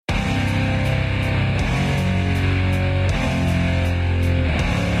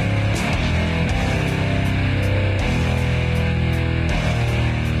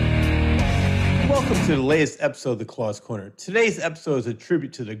the latest episode of The Claw's Corner. Today's episode is a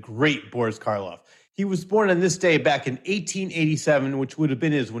tribute to the great Boris Karloff. He was born on this day back in 1887, which would have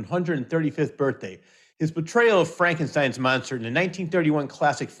been his 135th birthday. His portrayal of Frankenstein's monster in the 1931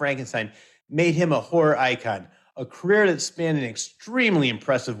 classic Frankenstein made him a horror icon, a career that spanned an extremely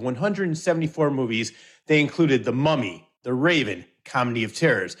impressive 174 movies. They included The Mummy, The Raven, Comedy of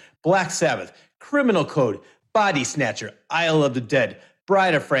Terrors, Black Sabbath, Criminal Code, Body Snatcher, Isle of the Dead,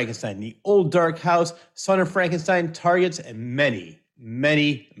 Bride of Frankenstein, The Old Dark House, Son of Frankenstein, Targets, and many,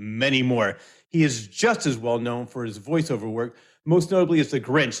 many, many more. He is just as well known for his voiceover work, most notably as the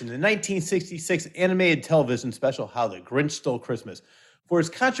Grinch in the 1966 animated television special How the Grinch Stole Christmas. For his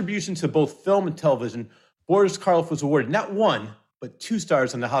contribution to both film and television, Boris Karloff was awarded not one, but 2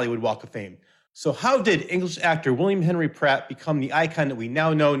 stars on the Hollywood Walk of Fame. So how did English actor William Henry Pratt become the icon that we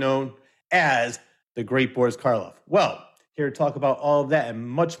now know known as the great Boris Karloff? Well, here to talk about all of that and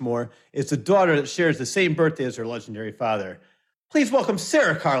much more is the daughter that shares the same birthday as her legendary father. Please welcome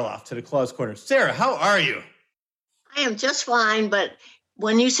Sara Karloff to the Claw's Corner. Sara, how are you? I am just fine, but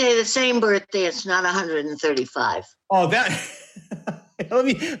when you say the same birthday, it's not 135. Oh, that... let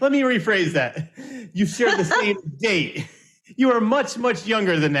me rephrase that. You share the same date. You are much, much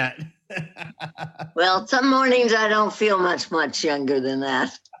younger than that. Well, some mornings I don't feel much younger than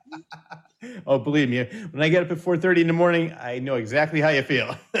that. Oh, believe me, when I get up at 4:30 in the morning, I know exactly how you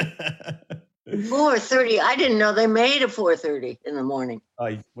feel. 4:30. I didn't know they made a 4:30 in the morning.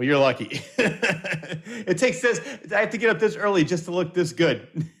 Well, you're lucky. It takes this. I have to get up this early just to look this good.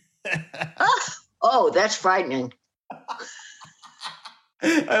 Oh, that's frightening.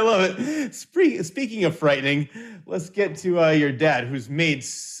 I love it. Speaking of frightening, let's get to your dad, who's made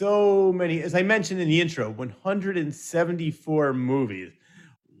so many, as I mentioned in the intro, 174 movies.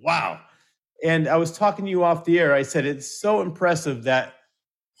 Wow. And I was talking to you off the air. I said, it's so impressive that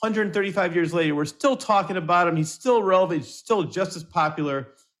 135 years later, we're still talking about him. He's still relevant. He's still just as popular.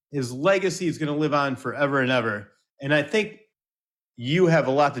 His legacy is going to live on forever and ever. And I think you have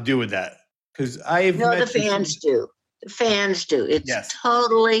a lot to do with that. Because the fans do. The fans do. It's yes.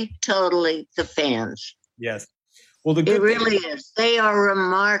 totally the fans. Yes. Well, it really is. They are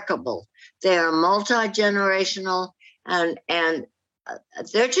remarkable. They are multi-generational and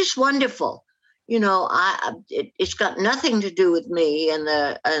they're just wonderful. You know, it's got nothing to do with me and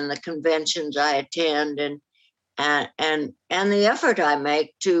the conventions I attend and the effort I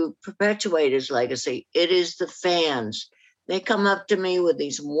make to perpetuate his legacy. It is the fans. They come up to me with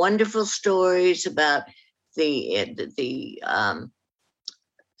these wonderful stories about the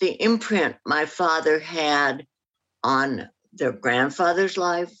imprint my father had on their grandfather's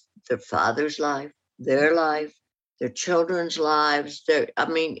life, their father's life, their children's lives.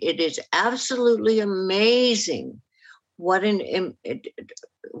 It is absolutely amazing what an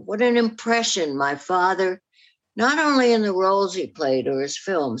impression my father, not only in the roles he played or his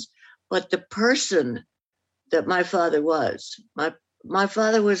films, but the person that my father was. My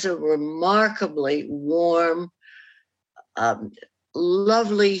father was a remarkably warm,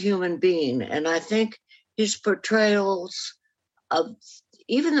 lovely human being. And I think his portrayals of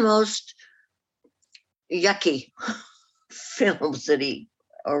even the most yucky films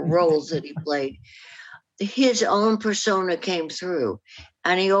or roles that he played, his own persona came through.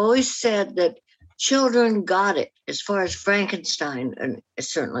 And he always said that children got it as far as Frankenstein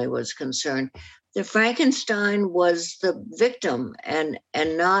certainly was concerned. The Frankenstein was the victim and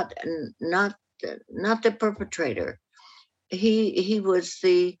not the perpetrator. He was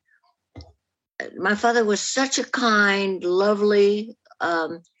my father was such a kind, lovely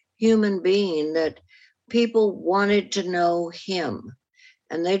human being that people wanted to know him,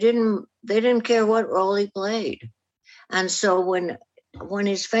 and they didn't care what role he played. And so when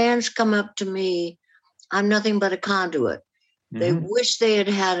his fans come up to me, I'm nothing but a conduit. They wish they had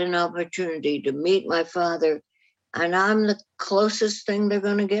had an opportunity to meet my father, and I'm the closest thing they're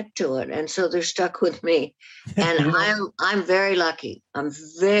going to get to it. And so they're stuck with me. And I'm very lucky. I'm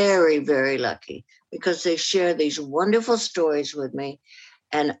very, very lucky because they share these wonderful stories with me.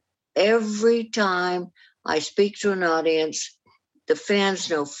 And every time I speak to an audience, the fans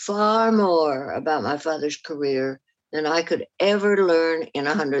know far more about my father's career than I could ever learn in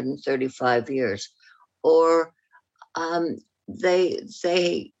 135 years. Or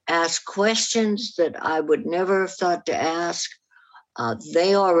they ask questions that I would never have thought to ask.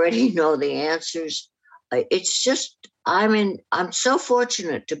 They already know the answers. It's just, I'm so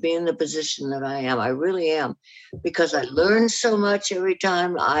fortunate to be in the position that I am. I really am, because I learn so much every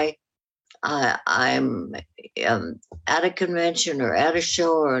time I'm at a convention or at a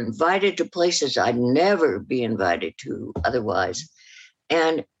show or invited to places I'd never be invited to otherwise.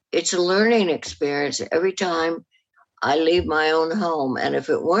 And it's a learning experience every time I leave my own home. And if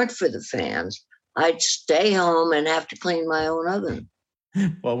it weren't for the fans, I'd stay home and have to clean my own oven.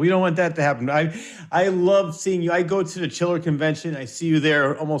 Well, we don't want that to happen. I love seeing you. I go to the Chiller Convention. I see you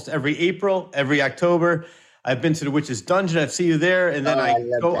there almost every April, every October. I've been to the Witch's Dungeon. I see you there, and then I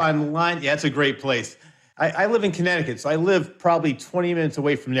love go that. online. Yeah, it's a great place. I live in Connecticut, so I live probably 20 minutes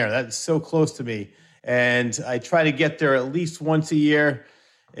away from there. That's so close to me, and I try to get there at least once a year.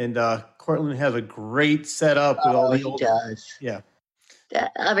 And Cortland has a great setup with all Oh, the he old. does. Yeah,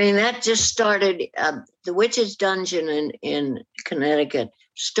 That just started. The Witch's Dungeon in Connecticut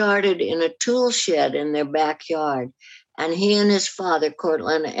started in a tool shed in their backyard. And he and his father,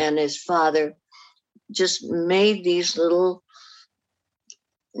 Cortland, and his father just made these little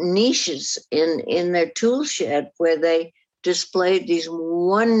niches in their tool shed where they displayed these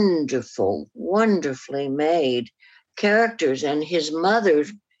wonderfully made characters. And his mother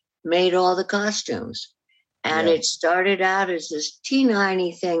made all the costumes. And yeah. it started out as this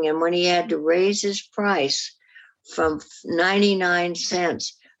T90 thing. And when he had to raise his price from 99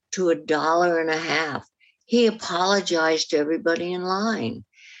 cents to $1.50, he apologized to everybody in line.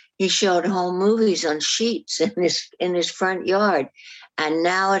 He showed home movies on sheets in his front yard. And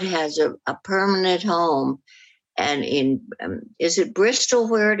now it has a permanent home. And is it Bristol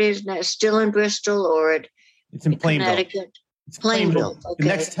where it is now? Still in Bristol, or It's in Plainville. Connecticut? It's Plainville. Okay. The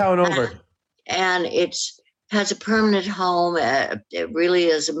next town over. And has a permanent home. It really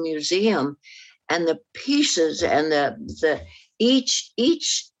is a museum, and the pieces and the each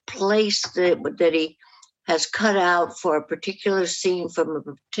place that he has cut out for a particular scene from a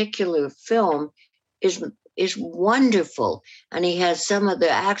particular film is wonderful. And he has some of the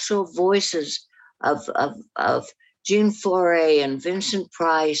actual voices of Gene Foray and Vincent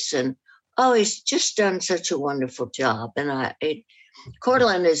Price, and he's just done such a wonderful job. And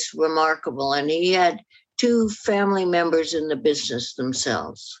Cortland is remarkable, and he had 2 family members in the business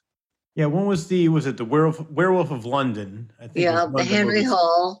themselves. Yeah, when was it the Werewolf of London? I think. Yeah, the Henry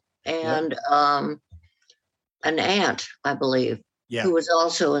Hall and an aunt, I believe, who was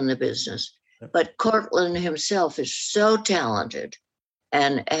also in the business. But Cortland himself is so talented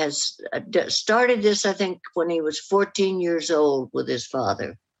and has started this, I think, when he was 14 years old with his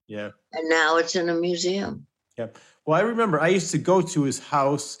father. Yeah. And now it's in a museum. Yeah. Well, I remember I used to go to his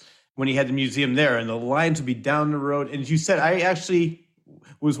house when he had the museum there, and the lines would be down the road. And as you said, I actually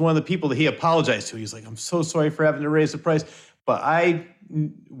was one of the people that he apologized to. He's like, I'm so sorry for having to raise the price. But I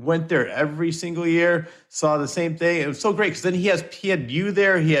went there every single year, saw the same thing. It was so great because then he had you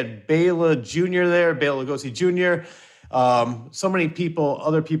there. He had Bela Jr. there, Bela Lugosi Jr., so many people,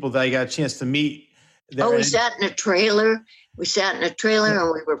 other people that I got a chance to meet. There. We sat in a trailer.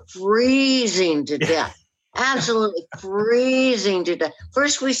 And we were freezing to death. Absolutely freezing to death.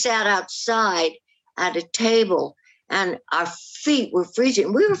 First, we sat outside at a table, and our feet were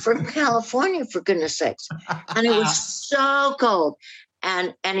freezing. We were from California, for goodness sakes. And it was so cold.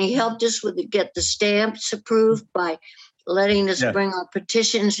 And he helped us get the stamps approved by letting us bring our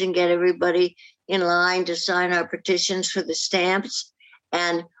petitions and get everybody in line to sign our petitions for the stamps.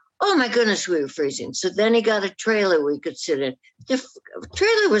 And oh my goodness, we were freezing. So then he got a trailer we could sit in. The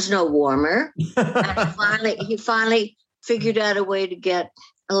trailer was no warmer. And he finally figured out a way to get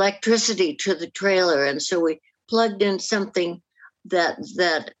electricity to the trailer. And so we plugged in something that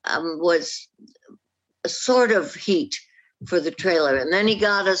was a sort of heat for the trailer. And then he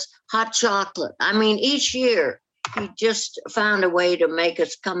got us hot chocolate. I mean, each year he just found a way to make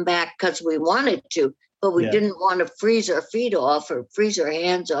us come back because we wanted to, but we didn't want to freeze our feet off or freeze our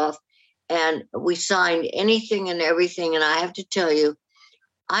hands off. And we signed anything and everything. And I have to tell you,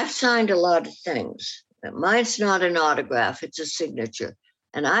 I've signed a lot of things. Mine's not an autograph, it's a signature.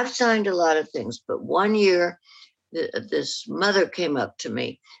 And I've signed a lot of things. But one year, this mother came up to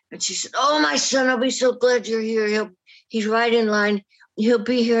me and she said, "Oh, my son, I'll be so glad you're here. He's right in line. He'll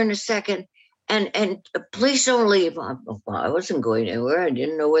be here in a second. And please don't leave." I wasn't going anywhere. I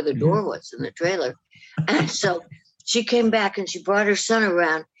didn't know where the door was in the trailer. And so she came back and she brought her son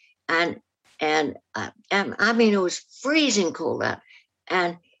around. And I mean, it was freezing cold out.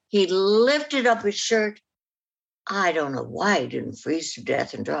 And he lifted up his shirt. I don't know why he didn't freeze to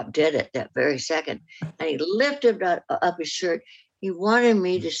death and drop dead at that very second. And he lifted up his shirt. He wanted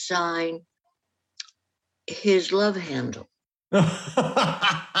me to sign his love handle. Should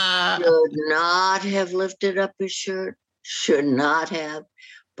not have lifted up his shirt. Should not have.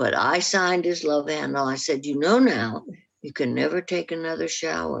 But I signed his love handle. I said, now, you can never take another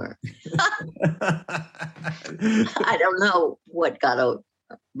shower. I don't know what got out,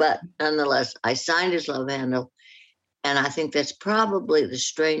 but nonetheless, I signed his love handle. And I think that's probably the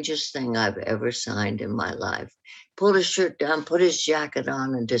strangest thing I've ever signed in my life. Pulled his shirt down, put his jacket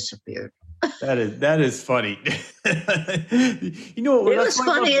on, and disappeared. That is funny. You know what? It was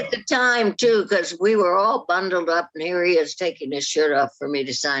funny at the time, too, because we were all bundled up, and here he is taking his shirt off for me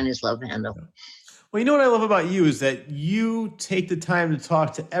to sign his love handle. Well, you know what I love about you is that you take the time to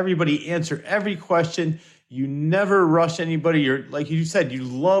talk to everybody, answer every question. You never rush anybody. You're, like you said, you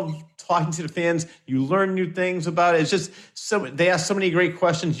love talking to the fans. You learn new things about it. It's just they ask so many great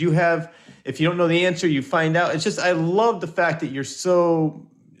questions. You have, if you don't know the answer, you find out. It's just, I love the fact that you're so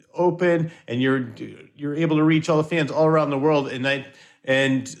open and you're able to reach all the fans all around the world. And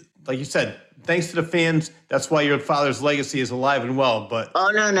like you said, thanks to the fans, that's why your father's legacy is alive and well. But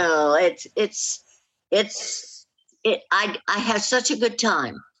no, I have such a good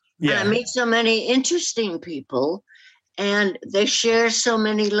time. Yeah. And I meet so many interesting people, and they share so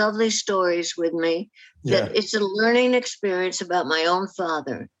many lovely stories with me that it's a learning experience about my own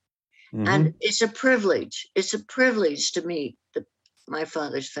father. Mm-hmm. And it's a privilege. It's a privilege to meet my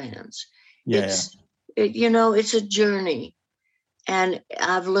father's fans. It's a journey. And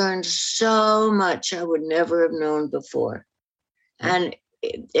I've learned so much I would never have known before. And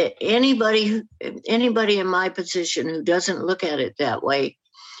anybody in my position who doesn't look at it that way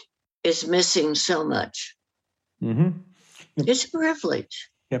is missing so much. Mm-hmm. It's a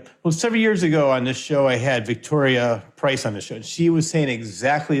privilege. Yeah. Well, several years ago on this show, I had Victoria Price on the show. She was saying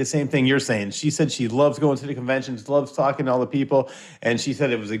exactly the same thing you're saying. She said she loves going to the conventions, loves talking to all the people. And she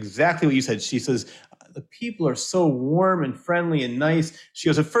said it was exactly what you said. She says, the people are so warm and friendly and nice. She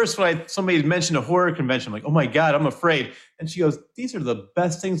goes, at first when somebody mentioned a horror convention, I'm like, oh my God, I'm afraid. And she goes, these are the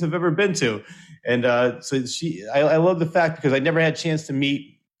best things I've ever been to. And so I love the fact, because I never had a chance to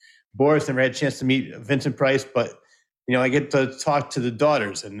meet Boris, never had a chance to meet Vincent Price, but I get to talk to the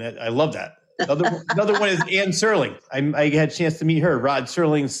daughters, and I love that. Another one is Ann Serling. I had a chance to meet her, Rod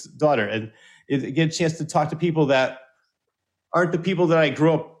Serling's daughter, and get a chance to talk to people that aren't the people that I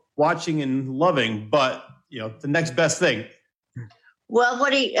grew up watching and loving, but the next best thing. Well,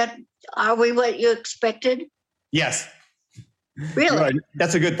 are we what you expected? Yes. Really?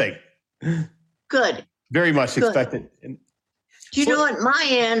 That's a good thing. Good. Very much expected. Do you know at my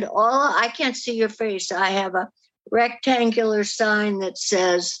end, I can't see your face. I have a rectangular sign that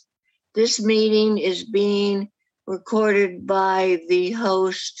says, this meeting is being recorded by the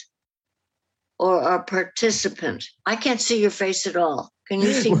host or a participant. I can't see your face at all. Can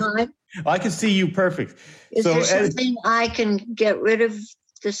you see mine? I can see you perfect. Is there something I can get rid of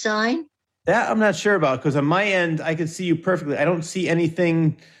the sign? That I'm not sure about, because on my end, I can see you perfectly. I don't see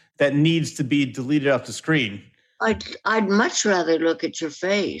anything that needs to be deleted off the screen. I'd much rather look at your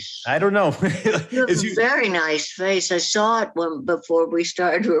face. I don't know. You have a very nice face. I saw it before we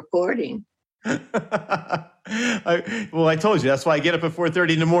started recording. I told you, that's why I get up at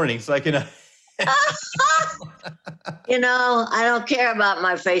 4:30 in the morning, so I can... I don't care about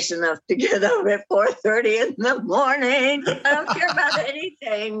my face enough to get up at 4:30 in the morning. I don't care about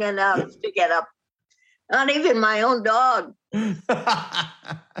anything enough to get up. Not even my own dog. I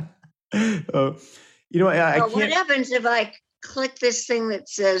can't... What happens if I click this thing that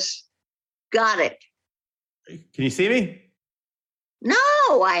says, got it? Can you see me?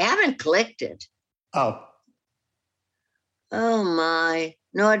 No, I haven't clicked it. Oh. Oh, my.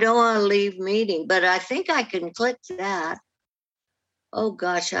 No, I don't want to leave meeting, but I think I can click that. Oh,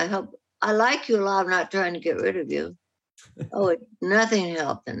 gosh, I like you a lot. I'm not trying to get rid of you. Nothing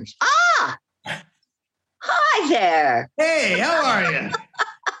happens. Ah! Hi there. Hey, how are you?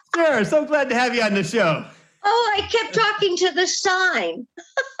 Sure, so glad to have you on the show. Oh, I kept talking to the sign.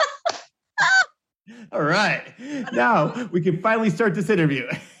 All right. Now we can finally start this interview.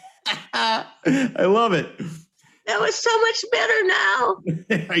 I love it. That was so much better now.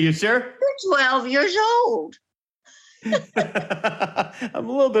 Are you sure? You're 12 years old. I'm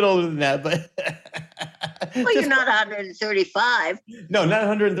a little bit older than that, but... Well, you're not 135. No, not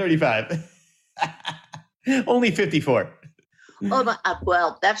 135. Only 54. Oh,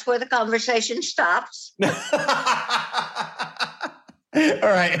 well, that's where the conversation stops. All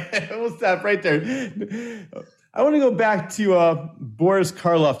right, we'll stop right there. I want to go back to Boris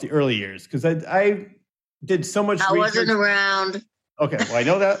Karloff, the early years, because I did so much research. I wasn't around. Okay, well, I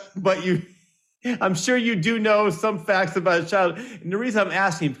know that, but I'm sure you do know some facts about his childhood. And the reason I'm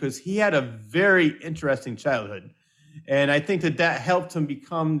asking, because he had a very interesting childhood. And I think that helped him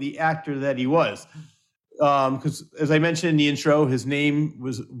become the actor that he was. Because as I mentioned in the intro, his name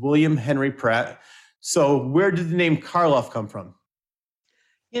was William Henry Pratt. So where did the name Karloff come from?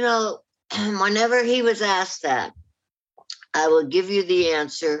 Whenever he was asked that, I will give you the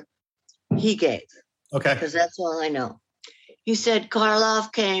answer he gave. Okay. because that's all I know. He said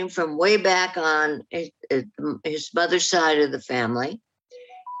Karloff came from way back on his mother's side of the family,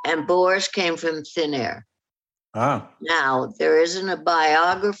 and Boris came from thin air. Ah. Now, there isn't a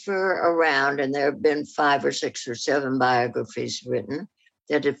biographer around, and there have been 5 or 6 or 7 biographies written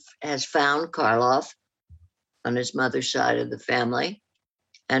that has found Karloff on his mother's side of the family.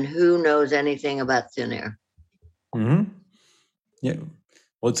 And who knows anything about thin air? Mm-hmm. Yeah.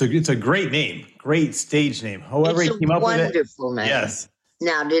 Well, it's a great name, great stage name. However, It's he a came up with it. wonderful name. Yes.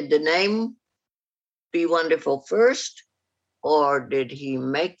 Now, did the name be wonderful first, or did he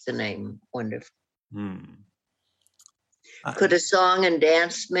make the name wonderful? Could a song and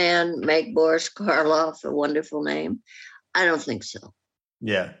dance man make Boris Karloff a wonderful name? I don't think so.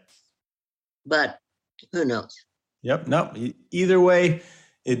 Yeah. But who knows? Yep. No. Either way,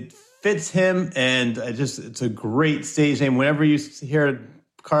 it fits him, and it's a great stage name. Whenever you hear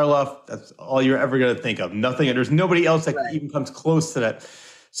Karloff, that's all you're ever going to think of. Nothing. There's nobody else that even comes close to that.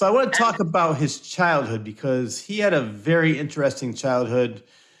 So I want to talk about his childhood, because he had a very interesting childhood.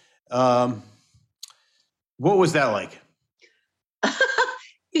 What was that like?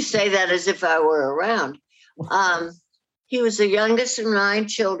 You say that as if I were around. He was the youngest of 9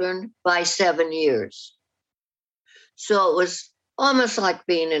 children by 7 years. So it was almost like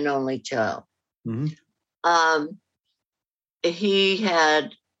being an only child. Mm-hmm. He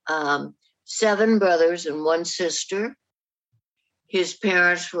had 7 brothers and 1 sister. His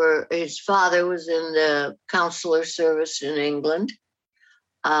father was in the consular service in England.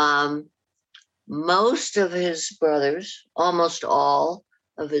 Most of his brothers, almost all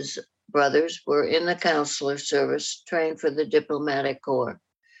of his brothers, were in the consular service, trained for the diplomatic corps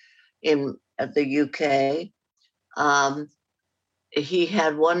in the UK. He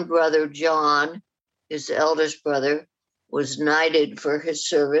had 1 brother, John, his eldest brother, was knighted for his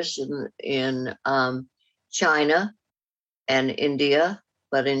service in China and India,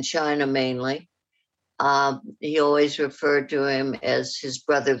 but in China mainly. He always referred to him as his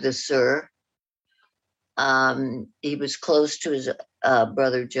brother, the Sir. He was close to his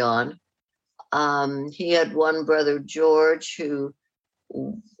brother, John. He had 1 brother, George, who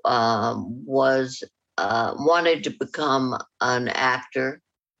wanted to become an actor,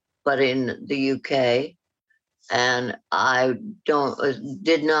 but in the UK. And I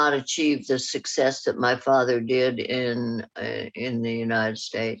did not achieve the success that my father did in the United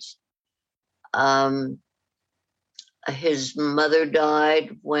States. His mother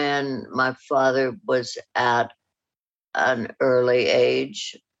died when my father was at an early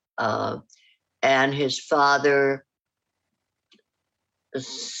age, and his father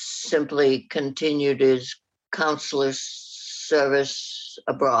simply continued his consular service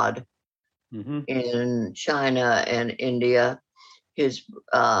abroad. Mm-hmm. In China and India. He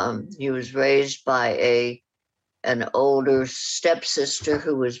was raised by an older stepsister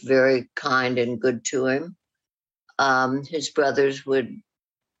who was very kind and good to him. His brothers would,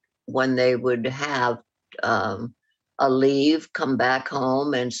 when they would have a leave, come back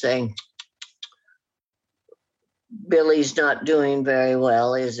home and say, "Billy's not doing very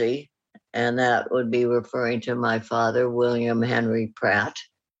well, is he?" And that would be referring to my father, William Henry Pratt.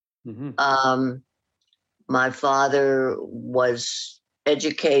 Mm-hmm. My father was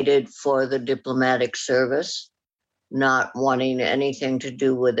educated for the diplomatic service, not wanting anything to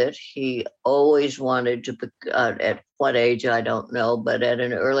do with it. He always wanted to, at what age, I don't know, but at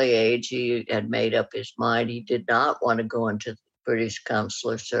an early age, he had made up his mind. He did not want to go into the British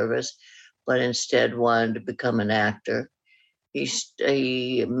consular service, but instead wanted to become an actor.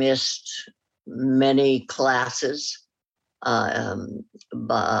 He missed many classes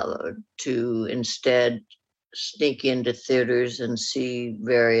to instead sneak into theaters and see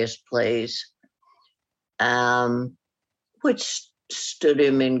various plays, which stood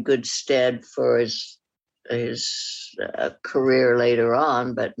him in good stead for his career later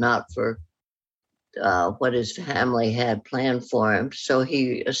on, but not for what his family had planned for him. So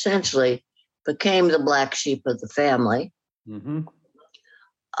he essentially became the black sheep of the family. Mm-hmm.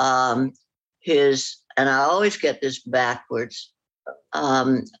 And I always get this backwards,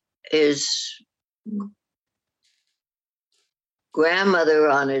 his grandmother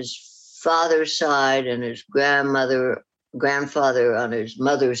on his father's side and his grandfather on his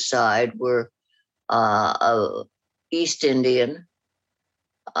mother's side were East Indian.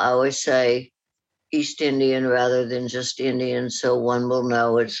 I always say East Indian rather than just Indian, so one will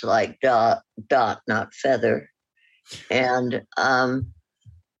know it's like dot, not feather. And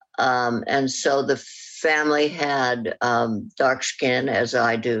so the family had dark skin, as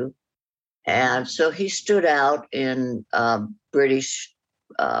I do. And so he stood out in British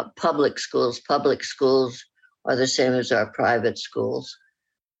public schools. Public schools are the same as our private schools.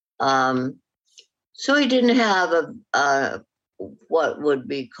 So he didn't have a what would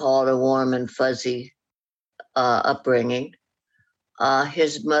be called a warm and fuzzy upbringing.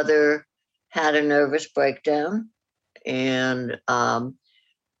 His mother had a nervous breakdown and, as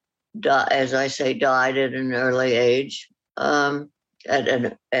I say, died at an early age.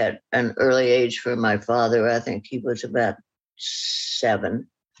 At an early age for my father, I think he was about 7.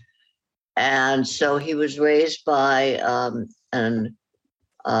 And so he was raised by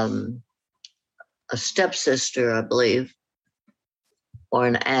a stepsister, I believe, or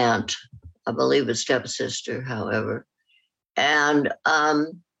an aunt. I believe a stepsister, however. And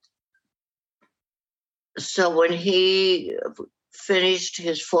so when he finished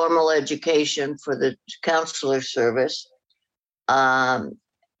his formal education for the counselor service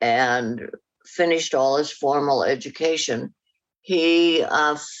and finished all his formal education, he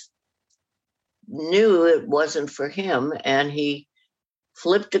knew it wasn't for him, and he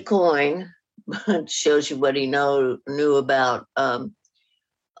flipped a coin. It shows you what he knew about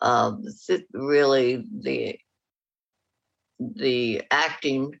really the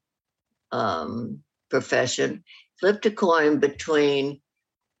acting profession. Flipped a coin between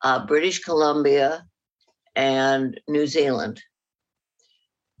British Columbia and New Zealand.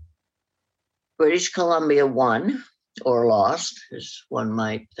 British Columbia won, or lost, as one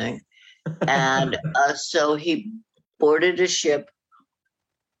might think. And so he boarded a ship,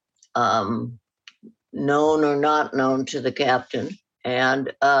 known or not known to the captain,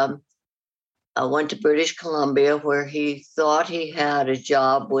 and went to British Columbia, where he thought he had a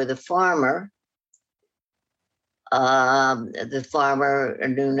job with a farmer. The farmer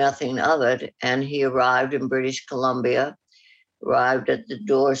knew nothing of it, and he arrived in British Columbia, arrived at the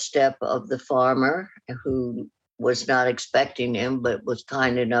doorstep of the farmer, who was not expecting him, but was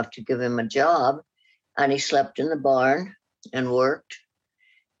kind enough to give him a job. And he slept in the barn and worked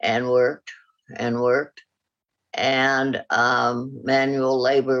and worked and worked. And manual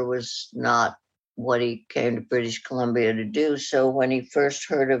labor was not what he came to British Columbia to do. So when he first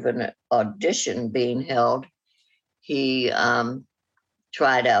heard of an audition being held, he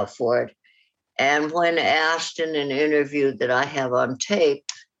tried out for it. And when asked in an interview that I have on tape,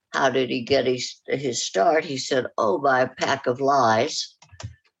 how did he get his start, he said, "Oh, by a pack of lies,"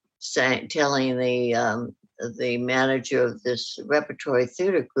 telling the manager of this repertory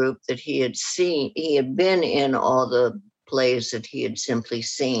theater group that he had been in all the plays that he had simply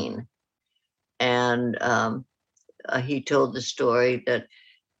seen. And he told the story that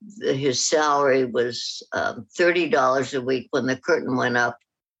his salary was $30 a week when the curtain went up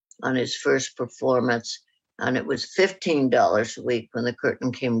on his first performance, and it was $15 a week when the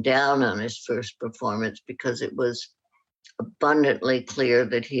curtain came down on his first performance, because it was abundantly clear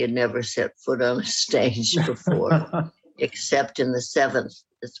that he had never set foot on a stage before, except in the 7th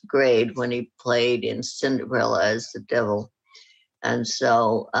grade when he played in Cinderella as the devil. And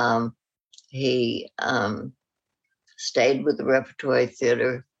so he stayed with the repertory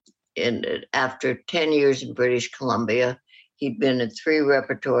theater. After 10 years in British Columbia, he'd been in 3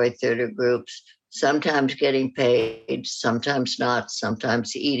 repertory theater groups, sometimes getting paid, sometimes not,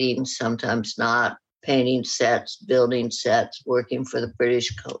 sometimes eating, sometimes not, painting sets, building sets, working for the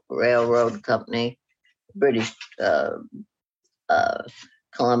British Railroad Company, British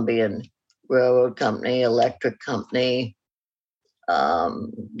Columbian Railroad Company, Electric Company,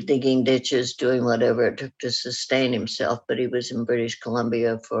 digging ditches, doing whatever it took to sustain himself. But he was in British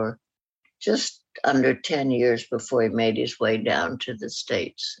Columbia for just under 10 years before he made his way down to the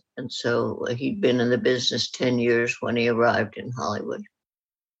States. And so he'd been in the business 10 years when he arrived in Hollywood.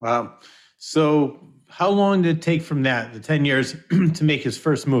 Wow. So how long did it take from that, the 10 years, to make his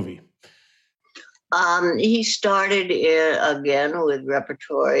first movie? He started again with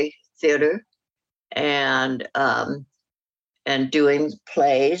repertory theater and doing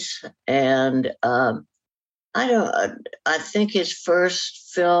plays. And I think his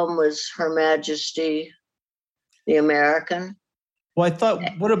first film was Her Majesty the American. Well, I thought,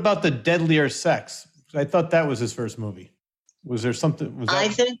 what about The Deadlier Sex? I thought that was his first movie. Was there something? I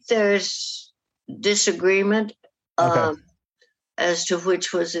think there's disagreement as to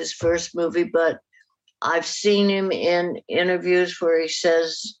which was his first movie, but I've seen him in interviews where he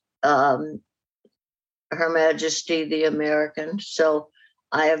says Her Majesty the American. So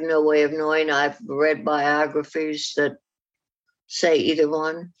I have no way of knowing. I've read biographies that say either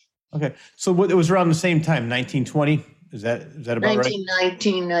one. Okay. So it was around the same time, 1920? Is that about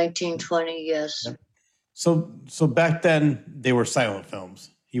 1919, 1920, yes. Yeah. So back then, they were silent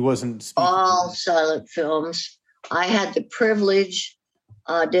films. He wasn't speaking. All silent films. I had the privilege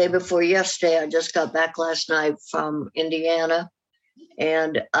Day before yesterday. I just got back last night from Indiana,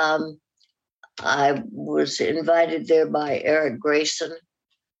 and I was invited there by Eric Grayson,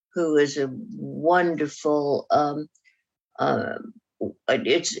 who is a wonderful. Uh,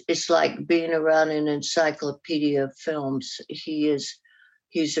 it's like being around an encyclopedia of films. He's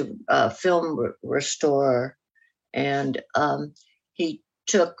a film restorer, and he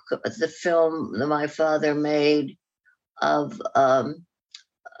took the film that my father made of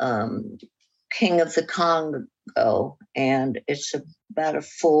King of the Congo, and it's about a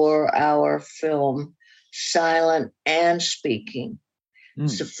 4-hour film, silent and speaking.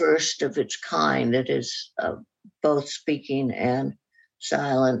 It's the first of its kind that is both speaking and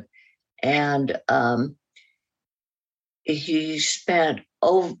silent. And he spent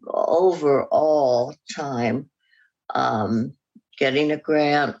overall time getting a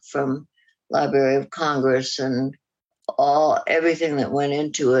grant from Library of Congress and everything that went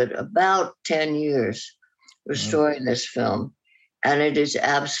into it, about 10 years restoring this film. And it is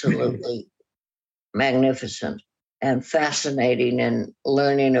absolutely magnificent and fascinating, and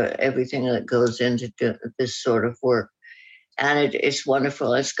learning everything that goes into this sort of work. And it's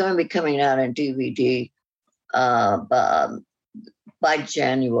wonderful. It's going to be coming out on DVD by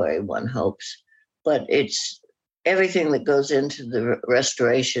January, one hopes. But it's everything that goes into the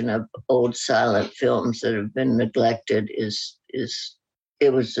restoration of old silent films that have been neglected it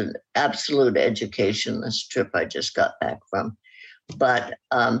was an absolute education, this trip I just got back from. But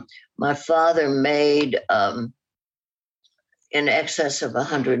my father made in excess of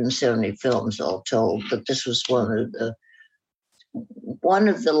 170 films all told, but this was one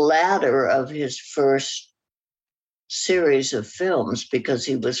of the latter of his first series of films, because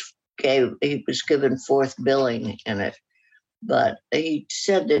he was given fourth billing in it. But he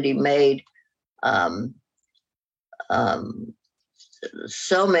said that he made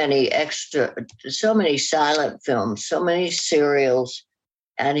so many silent films, so many serials,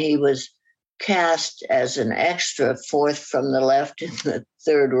 and he was cast as an extra, fourth from the left in the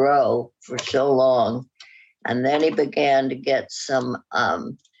third row for so long. And then he began to get some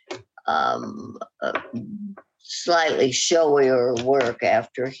slightly showier work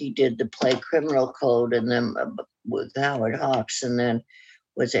after he did the play Criminal Code, and then with Howard Hawks, and then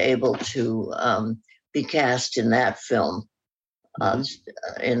was able to be cast in that film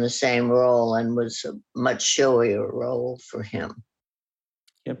in the same role, and was a much showier role for him.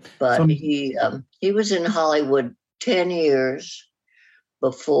 Yep. But he was in Hollywood 10 years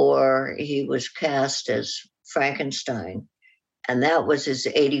before he was cast as Frankenstein, and that was his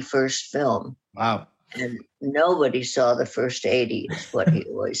 81st film. Wow. And nobody saw the first 80, is what he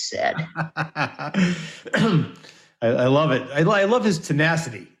always said. I love it. I love his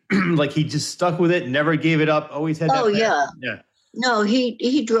tenacity. Like, he just stuck with it, never gave it up, always had that. Yeah. No,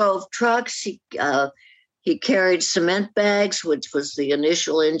 he drove trucks. He carried cement bags, which was the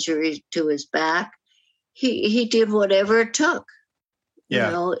initial injury to his back. He did whatever it took. Yeah.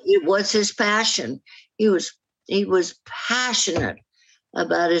 You know, it was his passion. He was passionate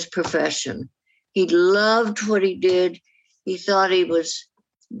about his profession. He loved what he did. He thought he was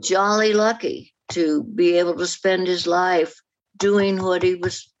jolly lucky to be able to spend his life doing what he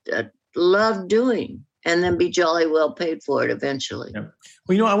loved doing, and then be jolly well paid for it eventually. Yeah.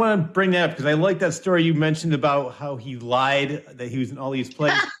 Well, I want to bring that up because I like that story you mentioned about how he lied that he was in all these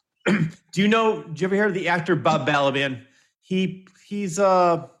plays. Did you ever hear of the actor Bob Balaban? He plays in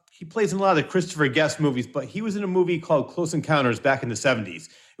a lot of the Christopher Guest movies, but he was in a movie called Close Encounters back in the 70s.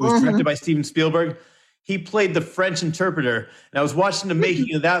 It was directed by Steven Spielberg. He played the French interpreter, and I was watching the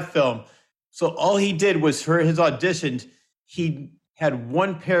making of that film. So all he did was, for his audition, he had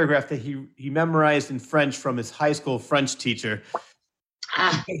one paragraph that he memorized in French from his high school French teacher.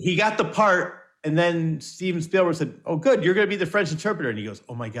 He got the part, and then Steven Spielberg said, "Oh, good, you're going to be the French interpreter." And he goes,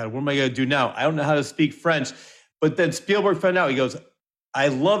 "Oh my God, what am I going to do now? I don't know how to speak French." But then Spielberg found out. He goes, "I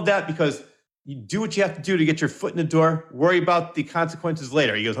love that because you do what you have to do to get your foot in the door. Worry about the consequences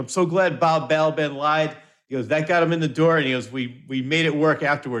later." He goes, "I'm so glad Bob Balaban lied." He goes, "That got him in the door." And he goes, we made it work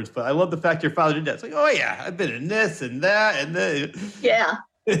afterwards. But I love the fact your father did that. It's like, oh yeah, I've been in this and that and this. Yeah.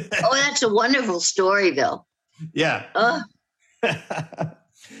 Oh, that's a wonderful story, though. Yeah.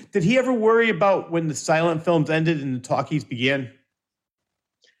 Did he ever worry about when the silent films ended and the talkies began?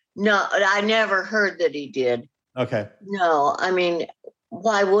 No, I never heard that he did. Okay. No, I mean,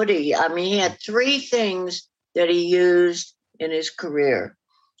 why would he? I mean, he had three things that he used in his career.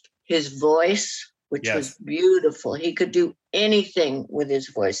 His voice, which was beautiful. He could do anything with his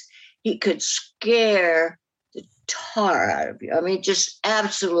voice. He could scare the tar out of you. I mean, just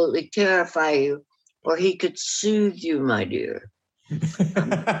absolutely terrify you. Or he could soothe you, my dear.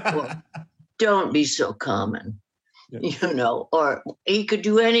 Well, don't be so common, or he could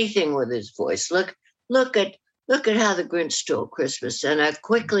do anything with his voice. Look at how the Grinch Stole Christmas, and how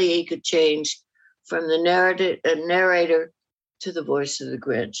quickly he could change from the narrator to the voice of the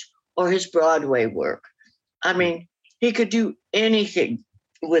Grinch, or his Broadway work. I mean, he could do anything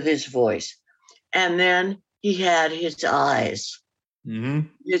with his voice. And then he had his eyes. Mm-hmm.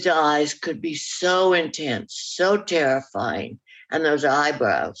 His eyes could be so intense, so terrifying, and those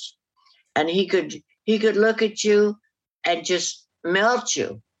eyebrows. And he could look at you and just melt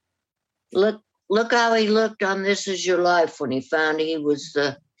you. Look how he looked on This Is Your Life when he found he was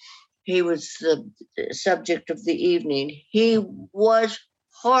the subject of the evening. He was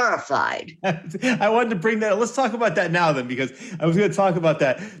horrified. I wanted to bring that. Let's talk about that now, then, because I was going to talk about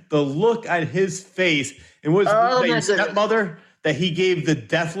that. The look on his face, and was that your stepmother that he gave the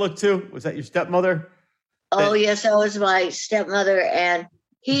death look to? Was that your stepmother? Oh, yes, that was my stepmother, and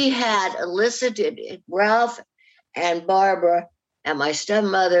he had elicited Ralph and Barbara, and my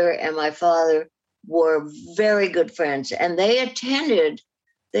stepmother and my father were very good friends, and they attended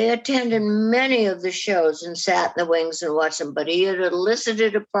many of the shows and sat in the wings and watched them. But he had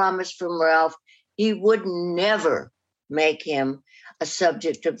elicited a promise from Ralph he would never make him a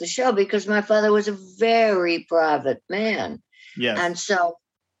subject of the show, because my father was a very private man. Yes. And so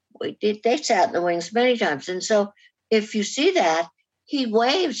they sat in the wings many times. And so if you see that, he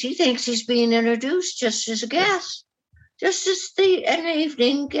waves. He thinks he's being introduced just as a guest, just as an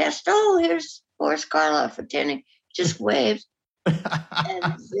evening guest. Oh, here's Boris Karloff attending. Just waves.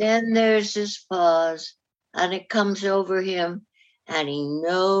 And then there's this pause, and it comes over him, and he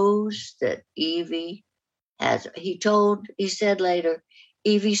knows that Evie he said later,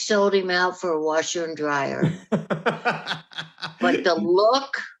 Evie sold him out for a washer and dryer. But the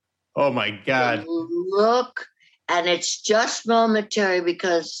look. Oh my God. Look, and it's just momentary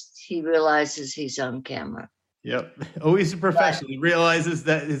because he realizes he's on camera. Yep. Oh, he's a professional. He realizes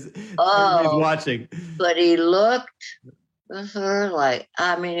that everybody's watching. But he looked with her like,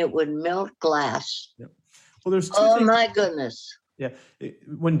 I mean, it would melt glass. Yep. Well, there's two things. My goodness. Yeah.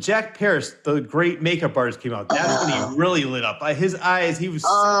 When Jack Pierce, the great makeup artist, came out, that's when he really lit up. His eyes, he was so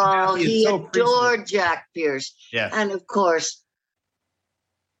happy. He adored Jack Pierce. Yeah. And of course,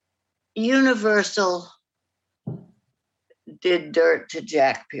 Universal did dirt to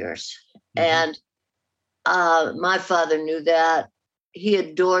Jack Pierce. Mm-hmm. And my father knew that. He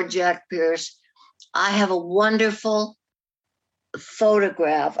adored Jack Pierce. I have a wonderful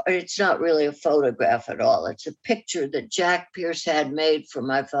photograph. It's not really a photograph at all. It's a picture that Jack Pierce had made for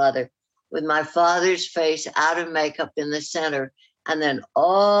my father, with my father's face out of makeup in the center, and then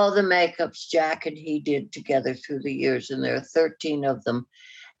all the makeups Jack and he did together through the years, and there are 13 of them.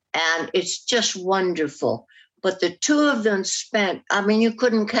 And it's just wonderful. But the two of them spent, I mean, you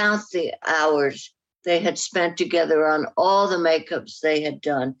couldn't count the hours they had spent together on all the makeups they had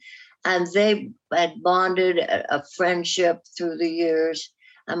done. And they had bonded a friendship through the years.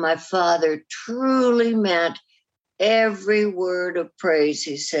 And my father truly meant every word of praise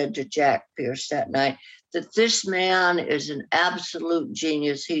he said to Jack Pierce that night, that this man is an absolute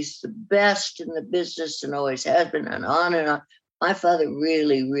genius. He's the best in the business and always has been, and on and on. My father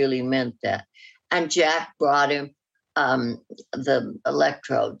really, really meant that. And Jack brought him the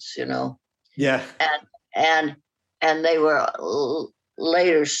electrodes, Yeah. And they were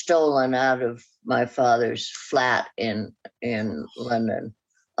later stolen out of my father's flat in London,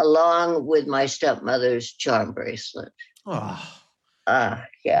 along with my stepmother's charm bracelet. Oh.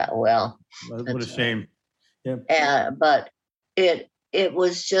 Yeah, well. What a shame. Yeah. But it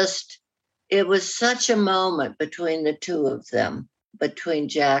was such a moment between the two of them, between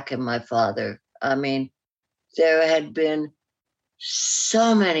Jack and my father. I mean, there had been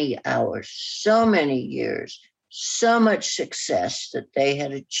so many hours, so many years, so much success that they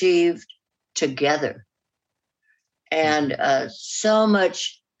had achieved together, and so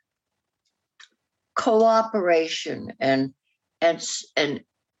much cooperation and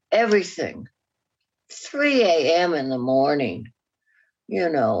everything. 3 a.m. in the morning,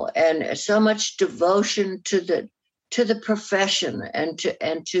 and so much devotion to the profession and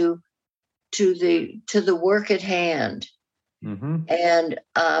to the work at hand. Mm-hmm. And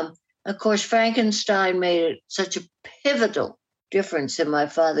of course, Frankenstein made such a pivotal difference in my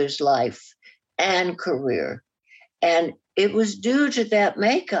father's life and career. And it was due to that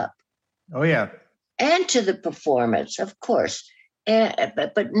makeup. Oh, yeah. And to the performance, of course.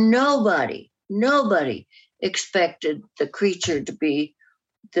 But nobody expected the creature to be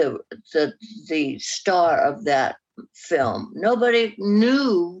the star of that film. Nobody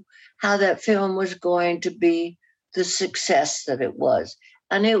knew how that film was going to be the success that it was.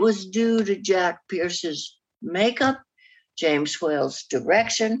 And it was due to Jack Pierce's makeup, James Whale's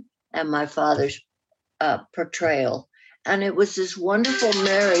direction, and my father's portrayal. And it was this wonderful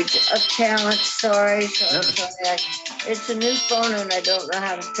marriage of talent. Sorry. It's a new phone and I don't know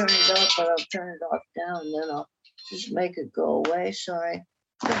how to turn it off, but I'll turn it off now and then I'll just make it go away. Sorry.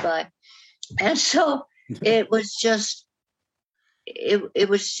 Goodbye. And so it was just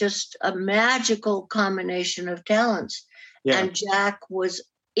a magical combination of talents. Yeah. And Jack was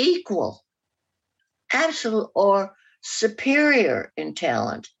equal, absolute, or superior in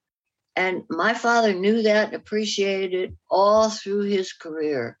talent. And my father knew that and appreciated it all through his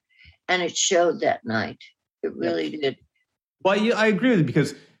career. And it showed that night. It really did. Well, I agree with you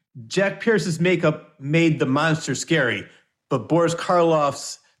because Jack Pierce's makeup made the monster scary, but Boris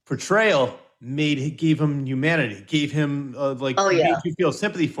Karloff's portrayal gave him humanity, gave him made you feel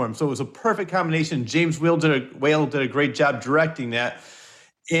sympathy for him. So it was a perfect combination. James Whale did a great job directing that.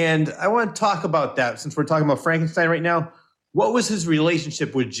 And I want to talk about that since we're talking about Frankenstein right now. What was his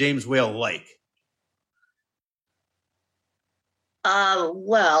relationship with James Whale like?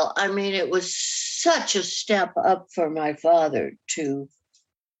 Well, I mean, it was such a step up for my father to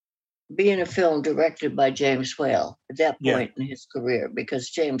be in a film directed by James Whale at that point in his career, because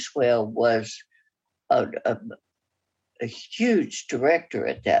James Whale was a huge director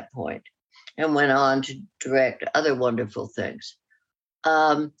at that point and went on to direct other wonderful things.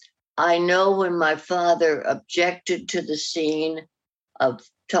 I know when my father objected to the scene of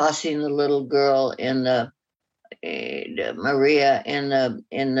tossing the little girl in the Maria in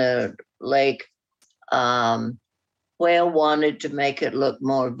the lake, Whale wanted to make it look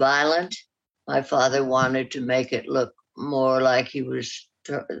more violent. My father wanted to make it look more like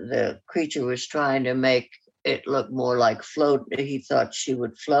the creature was trying to make it look more like float. He thought she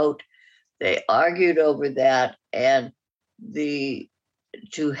would float. They argued over that, and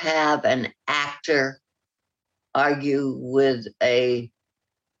to have an actor argue with a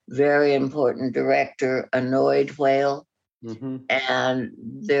very important director annoyed Whale, and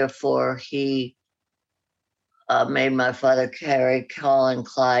therefore he made my father carry Colin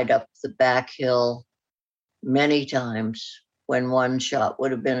Clyde up the back hill many times when one shot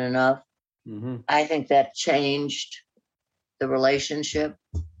would have been enough. I think that changed the relationship.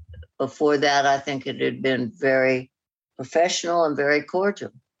 Before that, I think it had been very professional and very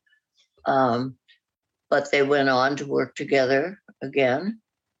cordial. But they went on to work together again,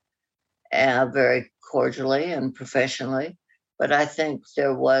 very cordially and professionally. But I think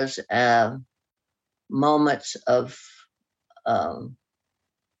there was moments of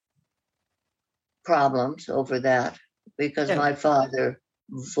problems over that, because my father,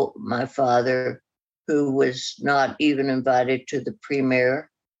 who was not even invited to the premiere,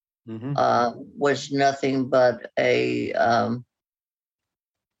 was nothing but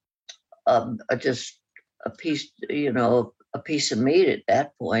just a piece, a piece of meat at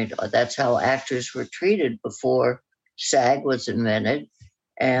that point. That's how actors were treated before SAG was invented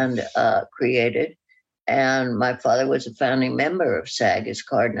and created. And my father was a founding member of SAG. His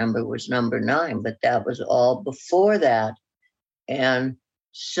card number was number 9, but that was all before that. And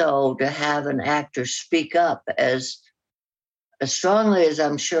so to have an actor speak up as strongly as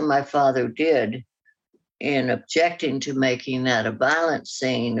I'm sure my father did in objecting to making that a violent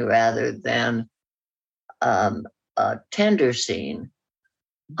scene rather than a tender scene,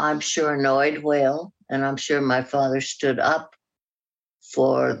 I'm sure annoyed Whale, and I'm sure my father stood up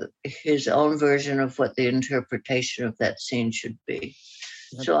for his own version of what the interpretation of that scene should be.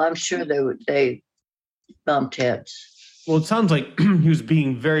 So I'm sure they bumped heads. Well, it sounds like he was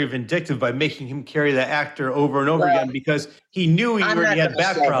being very vindictive by making him carry the actor over and over again because he knew he already had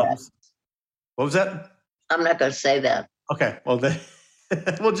back problems. What was that? I'm not going to say that. Okay, well, then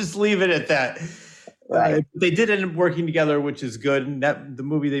we'll just leave it at that. Right. They did end up working together, which is good. And the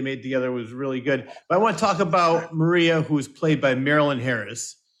movie they made together was really good. But I want to talk about Maria, who was played by Marilyn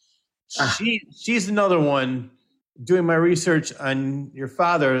Harris. She's another one. Doing my research on your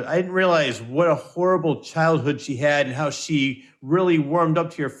father, I didn't realize what a horrible childhood she had and how she really warmed up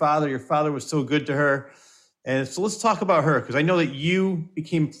to your father. Your father was so good to her. And so let's talk about her, because I know that you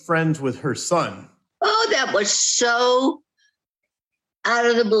became friends with her son. Oh, that was so out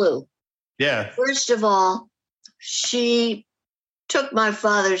of the blue. Yeah. First of all, she took my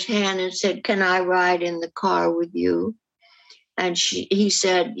father's hand and said, "Can I ride in the car with you?" And he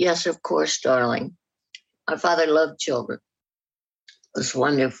said, "Yes, of course, darling." My father loved children. It was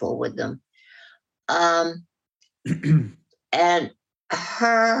wonderful with them. And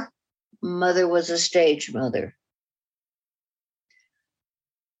her mother was a stage mother.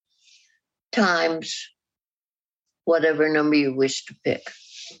 Times whatever number you wish to pick.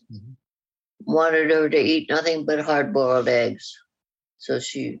 Mhm. Wanted her to eat nothing but hard-boiled eggs, so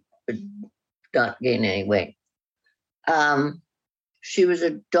she would not gain any weight. She was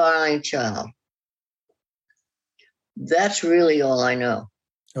a darling child. That's really all I know.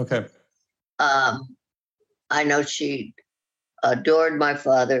 Okay. I know she adored my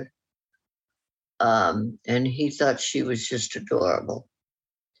father, and he thought she was just adorable.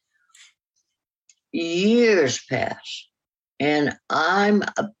 Years pass, and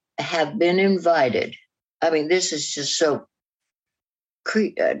have been invited. I mean, this is just so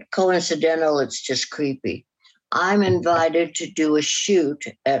coincidental. It's just creepy. I'm invited to do a shoot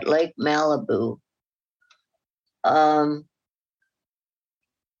at Lake Malibu, and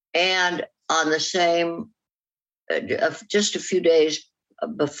on the same, just a few days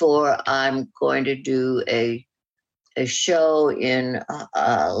before, I'm going to do a show in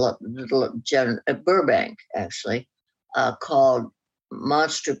Burbank, actually, called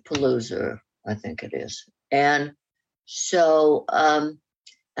Monster Palooza, I think it is. And so,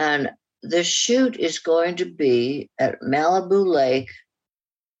 and the shoot is going to be at Malibu Lake,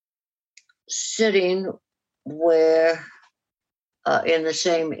 sitting where, in the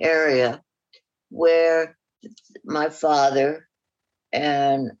same area where my father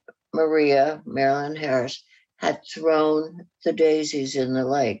and Marilyn Harris, had thrown the daisies in the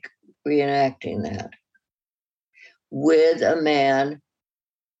lake, reenacting that, with a man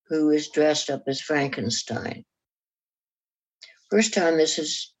who is dressed up as Frankenstein. First time this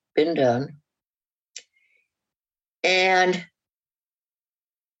has been done. And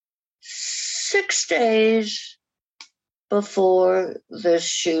 6 days before the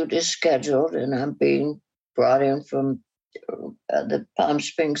shoot is scheduled, and I'm being brought in from the Palm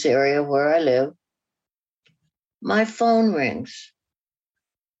Springs area where I live, my phone rings.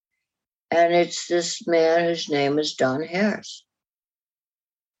 And it's this man whose name is Don Harris.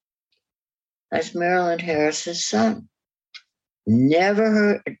 That's Marilyn Harris's son. Never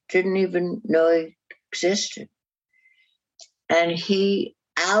heard, didn't even know he existed. And he,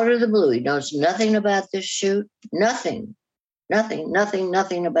 out of the blue, he knows nothing about this shoot, nothing about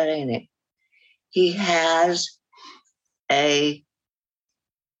anything. He has a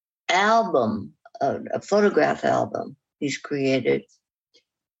album, a photograph album he's created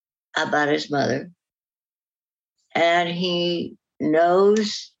about his mother. And he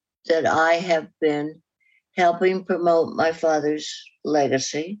knows that I have been helping promote my father's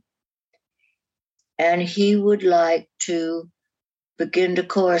legacy. And he would like to begin to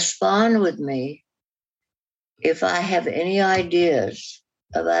correspond with me if I have any ideas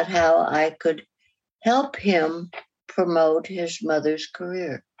about how I could help him promote his mother's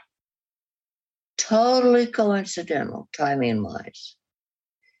career. Totally coincidental, timing-wise.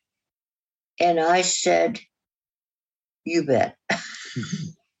 And I said, you bet.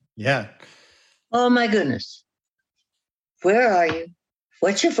 Yeah. Oh, my goodness. Where are you?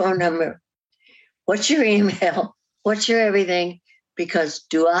 What's your phone number? What's your email? What's your everything? Because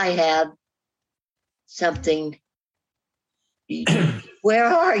do I have something? Where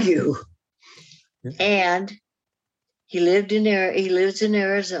are you? And he lives in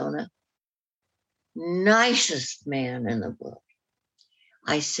Arizona. Nicest man in the world.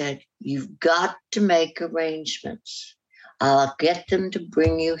 I said, you've got to make arrangements. I'll get them to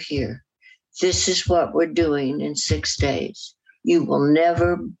bring you here. This is what we're doing in 6 days. You will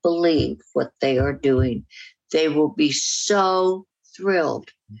never believe what they are doing. They will be so thrilled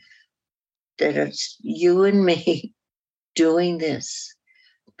that it's you and me doing this,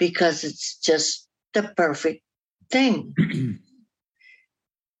 because it's just the perfect thing.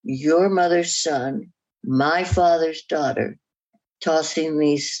 Your mother's son, my father's daughter, tossing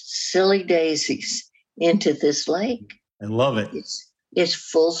these silly daisies into this lake. I love it. It's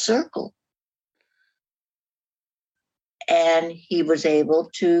full circle. And he was able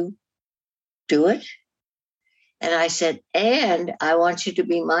to do it. And I said, and I want you to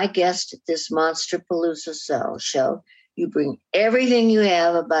be my guest at this Monster Palooza show. You bring everything you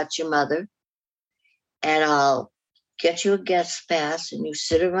have about your mother, and I'll get you a guest pass, and you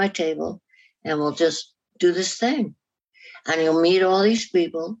sit at my table, and we'll just do this thing. And you'll meet all these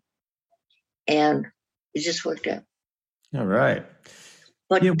people, and it just worked out. All right.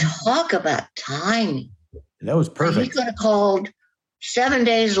 But talk about timing. That was perfect. He could have called 7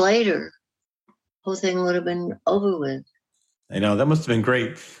 days later. Whole thing would have been over with. I know, that must have been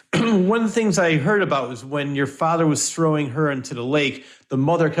great. One of the things I heard about was when your father was throwing her into the lake, the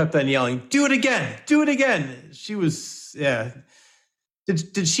mother kept on yelling, do it again, do it again. She was, yeah.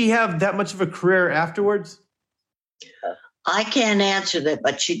 Did she have that much of a career afterwards? I can't answer that,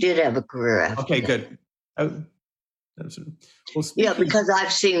 but she did have a career after Okay, that. good. Well, Yeah, speaking. because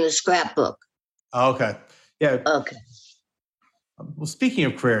I've seen the scrapbook. Oh, okay. Yeah. Okay. Well, speaking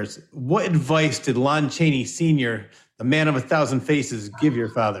of careers, what advice did Lon Chaney Sr., the man of 1,000 faces, give your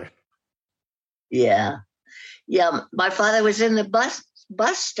father? Yeah. Yeah. My father was in the bus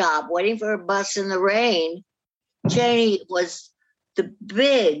stop waiting for a bus in the rain. Chaney was the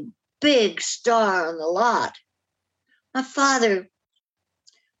big star on the lot. My father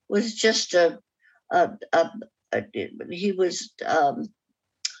was just he was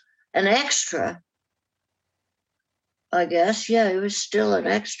an extra, I guess. Yeah, he was still an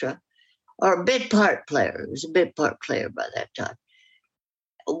extra or a bit part player. He was a bit part player by that time.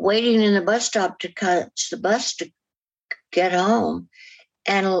 Waiting in the bus stop to catch the bus to get home,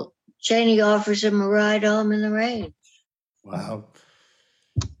 and Chaney offers him a ride home in the rain. Wow.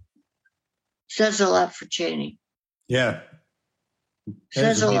 Says a lot for Chaney. Yeah.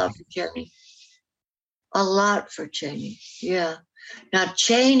 Says a lot for Chaney. A lot for Chaney. Yeah. Now,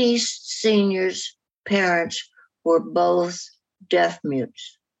 Chaney Sr.'s parents were both deaf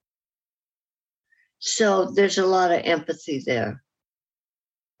mutes. So there's a lot of empathy there,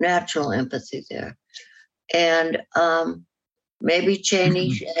 natural empathy there. And maybe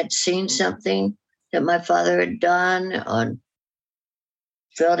Chaney had seen something that my father had done or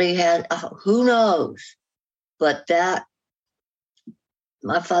felt he had, who knows? But that,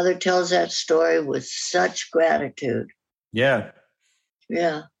 my father tells that story with such gratitude. Yeah.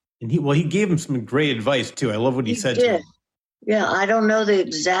 Yeah. And he gave him some great advice too. I love what he said did. to him. Yeah, I don't know the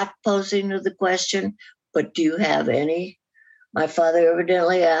exact posing of the question, but do you have any? My father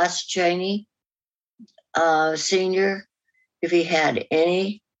evidently asked Chaney Sr. if he had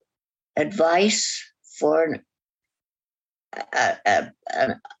any advice for an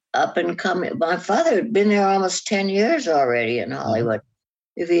up and coming. My father had been there almost 10 years already in Hollywood.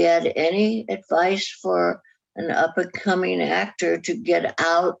 If he had any advice for an up and coming actor to get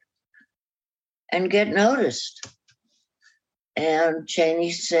out and get noticed. And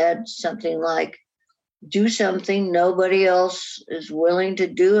Chaney said something like, do something nobody else is willing to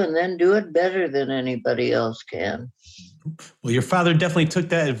do and then do it better than anybody else can. Well, your father definitely took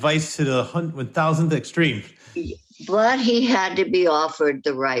that advice to the 1,000th extreme. But he had to be offered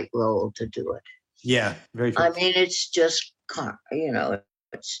the right role to do it. Yeah, very true. I mean, it's just,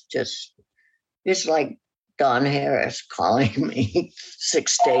 it's like Don Harris calling me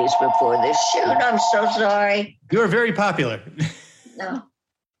 6 days before this shoot. I'm so sorry. You're very popular. No.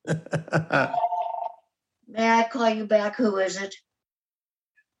 May I call you back? Who is it?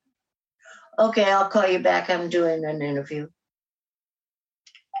 Okay, I'll call you back. I'm doing an interview.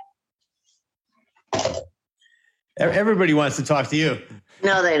 Everybody wants to talk to you.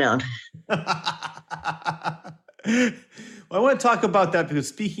 No, they don't. Well, I want to talk about that because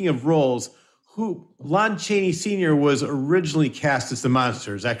speaking of roles, Lon Chaney Sr. was originally cast as the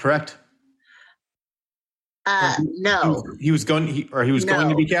monster. Is that correct? No. He was going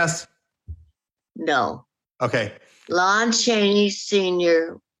to be cast? No. Okay. Lon Chaney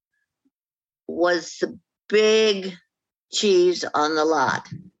Sr. was the big cheese on the lot.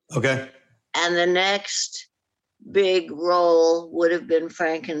 Okay. And the next big role would have been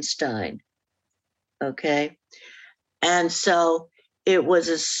Frankenstein. Okay. And so it was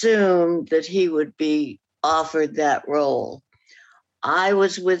assumed that he would be offered that role. I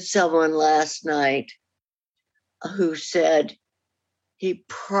was with someone last night who said he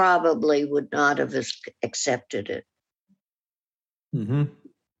probably would not have accepted it. Mm-hmm.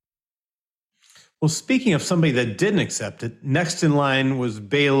 Well, speaking of somebody that didn't accept it, next in line was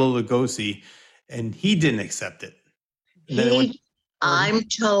Bela Lugosi, and he didn't accept it. I'm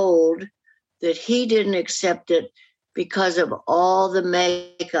told that he didn't accept it because of all the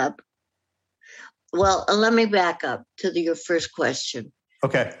makeup. Well, let me back up to your first question.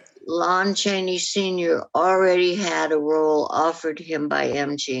 Okay. Lon Chaney Sr. already had a role offered him by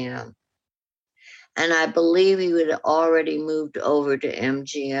MGM. And I believe he had already moved over to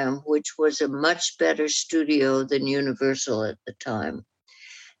MGM, which was a much better studio than Universal at the time.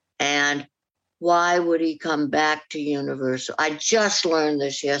 And why would he come back to Universal? I just learned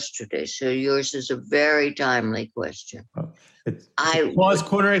this yesterday, so yours is a very timely question. It's a Claus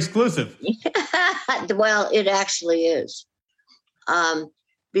Corner exclusive. Well, it actually is.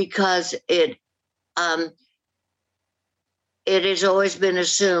 Because it has always been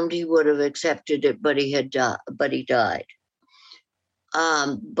assumed he would have accepted it, but he died.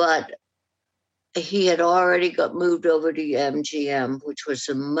 But he had already moved over to MGM, which was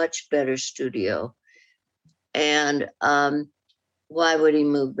a much better studio. And why would he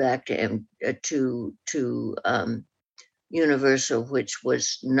move back to Universal, which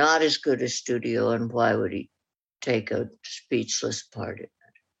was not as good a studio? And why would he take a speechless part in it.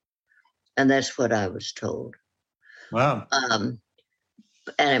 And that's what I was told. Wow. And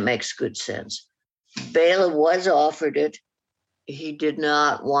it makes good sense. Bela was offered it. He did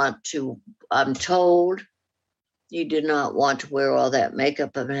not want to, I'm told, he did not want to wear all that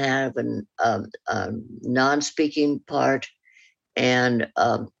makeup and have a non-speaking part. And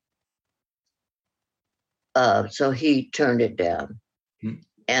so he turned it down.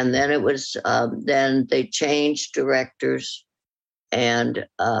 And then it was, then they changed directors, and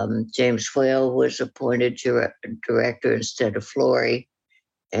James Whale was appointed director instead of Flory.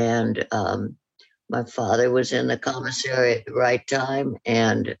 And my father was in the commissary at the right time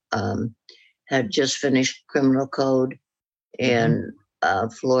and had just finished Criminal Code. And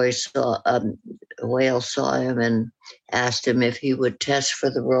Flory Whale saw him and asked him if he would test for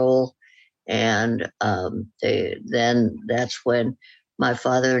the role. And then that's when my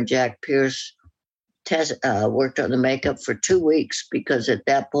father and Jack Pierce worked on the makeup for 2 weeks, because at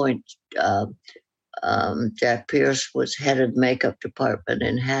that point, Jack Pierce was head of the makeup department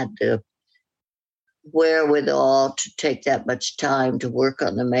and had the wherewithal to take that much time to work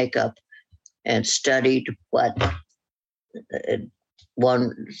on the makeup, and studied what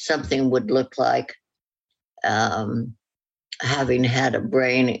something would look like, having had a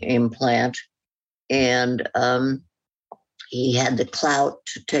brain implant. And he had the clout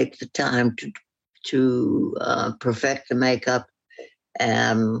to take the time to perfect the makeup,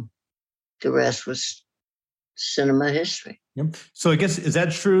 and the rest was cinema history. Yep. So I guess, is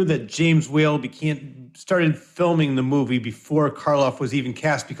that true that James Whale started filming the movie before Karloff was even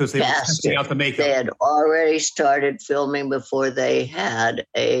cast, because they were testing out the makeup? They had already started filming before they had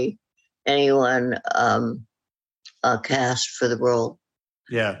anyone cast for the role.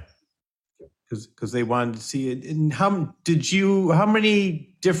 Yeah. Because they wanted to see it. And how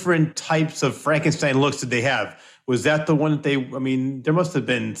many different types of Frankenstein looks did they have? Was that the one that there must have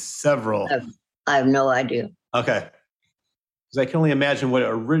been several. I have no idea. Okay. Because I can only imagine what it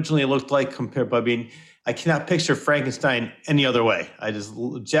originally looked like but I cannot picture Frankenstein any other way.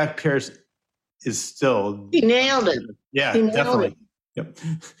 Jack Pierce is still. He nailed it. Yeah, definitely. Yep.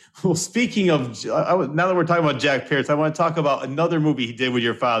 Well, speaking of, now that we're talking about Jack Pierce, I want to talk about another movie he did with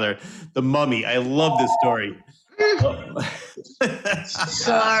your father, The Mummy. I love this story.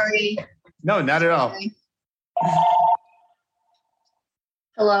 Sorry. No, not at all.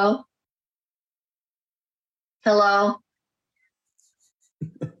 Hello? Hello?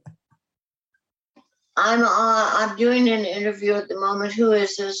 I'm doing an interview at the moment. Who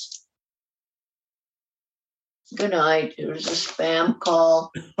is this? Good night. It was a spam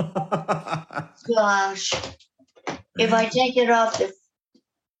call. Gosh. If I take it off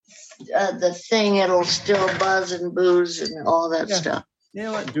the thing, it'll still buzz and booze and all that stuff. You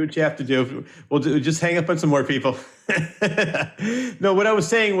know what? Do what you have to do. Just hang up on some more people. No, what I was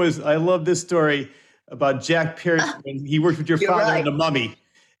saying was, I love this story about Jack Pierce when he worked with your father in The Mummy.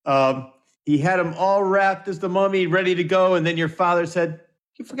 He had him all wrapped as the mummy, ready to go, and then your father said,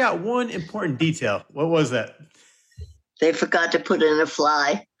 "You forgot one important detail." What was that? They forgot to put in a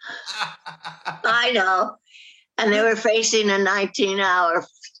fly. I know. And they were facing a 19-hour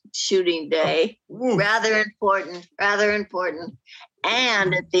shooting day. Rather important.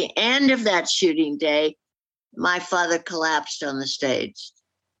 And at the end of that shooting day, my father collapsed on the stage.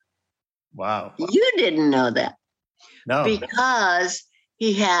 Wow. You didn't know that. No. Because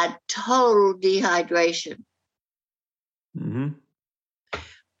he had total dehydration. Mm-hmm.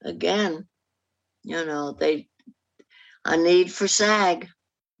 Again, a need for SAG.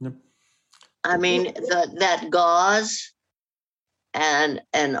 Yep. I mean, that gauze and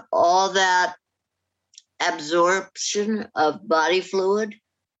all that absorption of body fluid.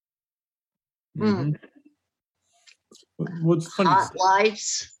 Mm-hmm. What's funny? Hot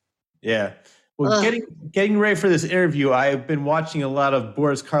lights. Yeah. Well, getting ready for this interview, I've been watching a lot of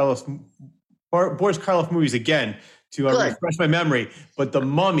Boris Karloff movies again to refresh my memory. But The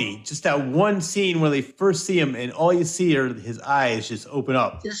Mummy, just that one scene where they first see him and all you see are his eyes just open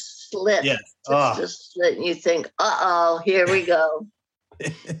up. Just slit. Yes. Just slit. And you think, here we go.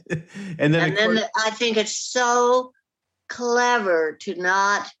 and then I think it's so clever to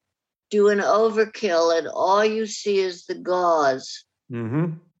not do an overkill and all you see is the gauze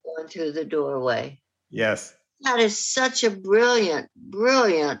going through the doorway. Yes. That is such a brilliant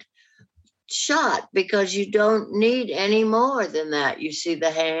shot, because you don't need any more than that. You see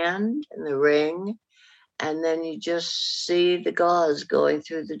the hand and the ring, and then you just see the gauze going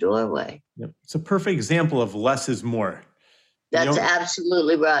through the doorway. Yep. It's a perfect example of less is more. That's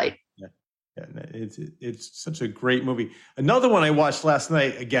absolutely right. Yeah. Yeah, it's such a great movie. Another one I watched last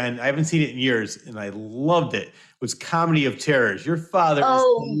night. Again, I haven't seen it in years, and I loved it. Was Comedy of Terrors. Your father is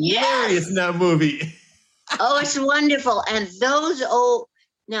Oh, hilarious in yes. that movie. Oh, it's wonderful. And those old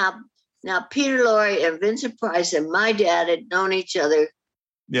now now Peter Lorre and Vincent Price and my dad had known each other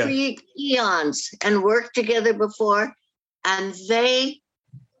for Yeah. eons and worked together before. And they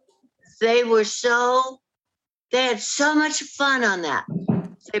were they had so much fun on that.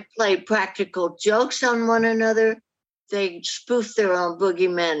 They played practical jokes on one another. They spoofed their own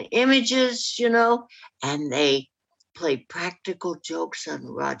boogeyman images, and they played practical jokes on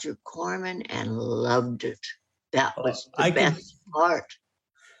Roger Corman and loved it. That was the best part.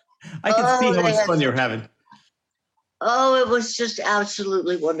 I can see how much fun they were having. Oh, it was just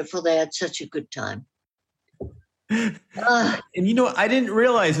absolutely wonderful. They had such a good time. And I didn't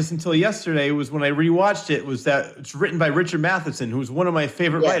realize this until yesterday. It was when I rewatched it. Was that it's written by Richard Matheson, who's one of my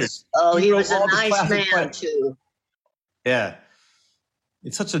favorite writers. Oh, he was a nice man too. Yeah,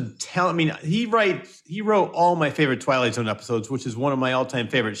 it's such a talent. I mean, he wrote all my favorite Twilight Zone episodes, which is one of my all-time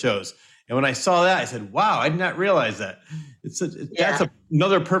favorite shows. And when I saw that, I said, "Wow, I did not realize that." That's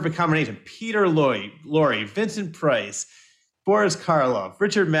another perfect combination. Peter Lorre, Vincent Price, Boris Karloff,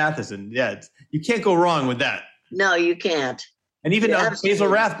 Richard Matheson. Yeah, you can't go wrong with that. No, you can't. And even Basil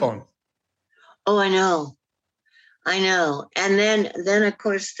Rathbone. Oh, I know. And then of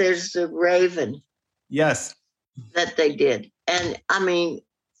course there's the Raven. Yes. That they did. And I mean,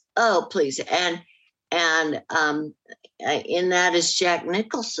 oh please. And in that is Jack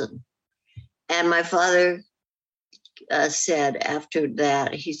Nicholson. And my father said after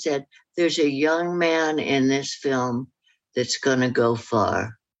that, he said, "There's a young man in this film that's gonna go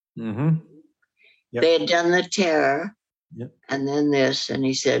far." Mm-hmm. Yep. They had done The Terror, and then this, and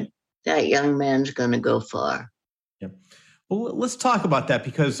he said, "That young man's going to go far." Yep. Well, let's talk about that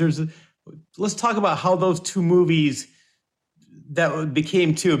because let's talk about how those two movies that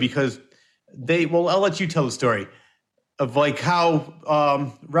became two because I'll let you tell the story of like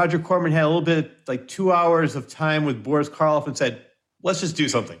how Roger Corman had a little bit like 2 hours of time with Boris Karloff and said, "Let's just do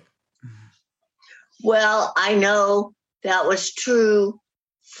something." Well, I know that was true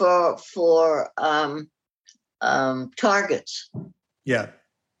for targets. Yeah.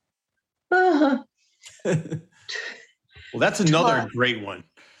 Uh-huh. Well, that's another great one.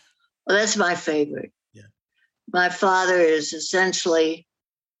 Well, that's my favorite. Yeah. My father is essentially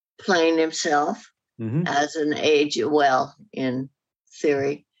playing himself as an in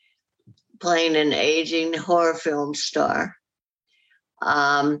theory, playing an aging horror film star.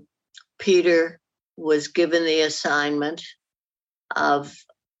 Peter was given the assignment of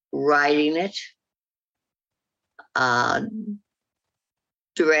writing it,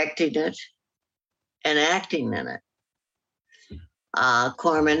 directing it, and acting in it.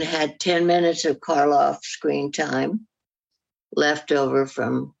 Corman had 10 minutes of Karloff screen time left over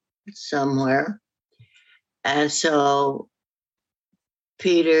from somewhere. And so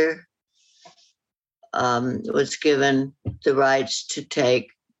Peter was given the rights to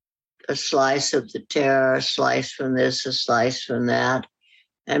take a slice of The Terror, a slice from this, a slice from that,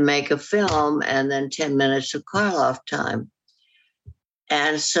 and make a film, and then 10 minutes of Karloff time.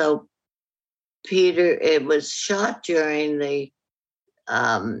 And so it was shot during the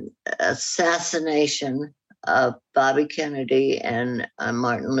assassination of Bobby Kennedy and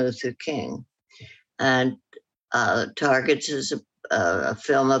Martin Luther King. And Targets is a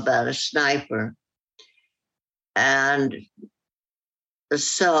film about a sniper. And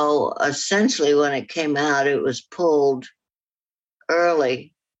so essentially when it came out, it was pulled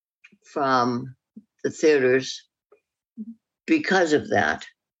early from the theaters because of that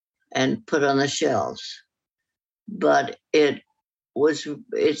and put on the shelves. But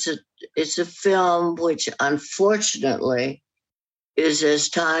it's a film which unfortunately is as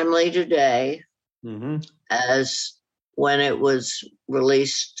timely today as when it was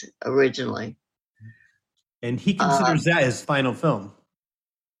released originally. And he considers that his final film.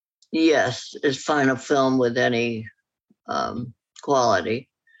 Yes, his final film with any quality.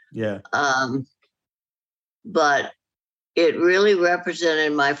 Yeah. But it really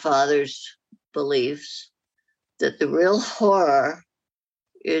represented my father's beliefs that the real horror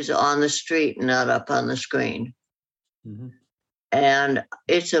is on the street, not up on the screen. And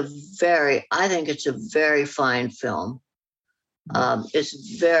I think it's a very fine film. It's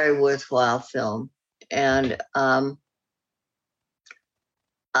a very worthwhile film. And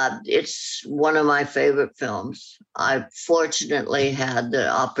it's one of my favorite films. I fortunately had the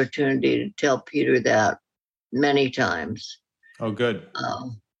opportunity to tell Peter that many times. Oh, good.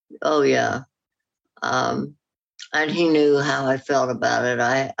 Oh, yeah. And he knew how I felt about it.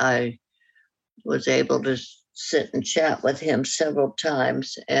 was able to sit and chat with him several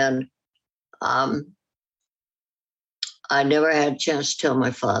times. And I never had a chance to tell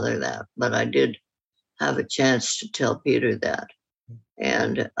my father that, but I did have a chance to tell Peter that.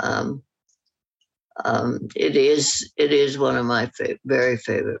 And it is one of my very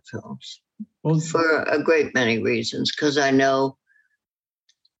favorite films, for a great many reasons. Because I know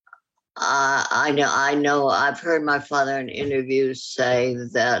I've heard my father in interviews say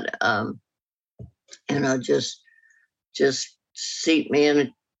that just seat me in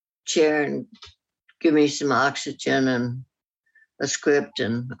a chair and give me some oxygen and a script,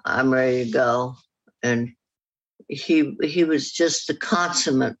 and I'm ready to go. And he was just the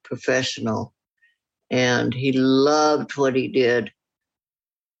consummate professional, and he loved what he did.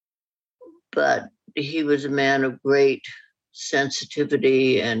 But he was a man of great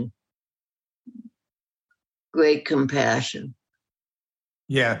sensitivity and great compassion.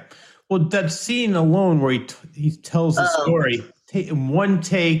 Yeah. Well, that scene alone where he tells the story in one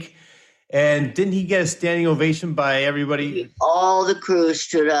take, and didn't he get a standing ovation by everybody? All the crew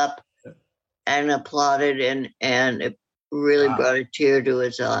stood up and applauded, and it really brought a tear to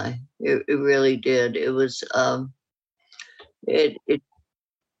his eye. It really did. It was it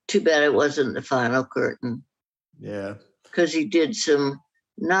too bad it wasn't the final curtain. Yeah. Because he did some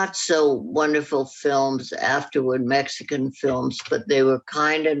not so wonderful films afterward, Mexican films, but they were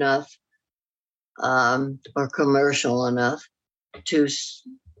kind enough or commercial enough to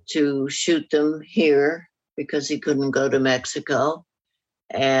shoot them here because he couldn't go to Mexico.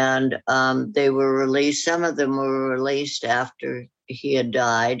 And they were released. Some of them were released after he had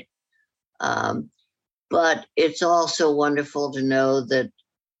died. But it's also wonderful to know that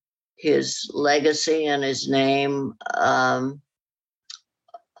his legacy and his name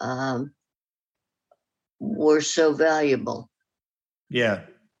were so valuable. Yeah.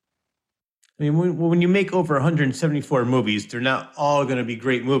 I mean, when you make over 174 movies, they're not all going to be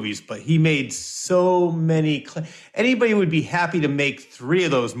great movies, but he made so many. Anybody would be happy to make 3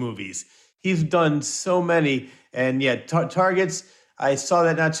 of those movies. He's done so many. And yeah, Targets, I saw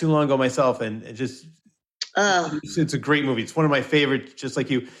that not too long ago myself, and it's a great movie. It's one of my favorites, just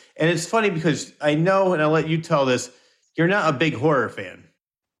like you. And it's funny because I know, and I'll let you tell this, you're not a big horror fan.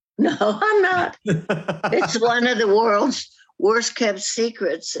 No, I'm not. It's one of the world's worst kept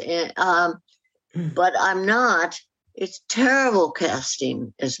secrets. But I'm not. It's terrible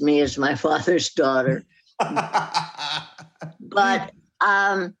casting as me as my father's daughter. But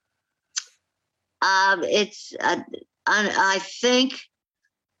it's I think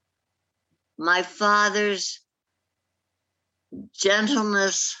my father's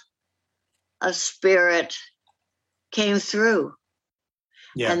gentleness of spirit came through.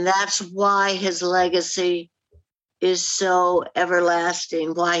 Yeah. And that's why his legacy is so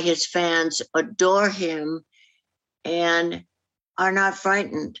everlasting, why his fans adore him and are not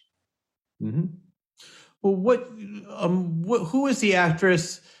frightened. Mm-hmm. Well, who is the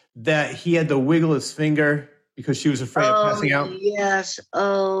actress that he had to wiggle his finger because she was afraid of passing out? Yes.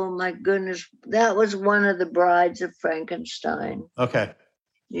 Oh, my goodness. That was one of the brides of Frankenstein. Okay.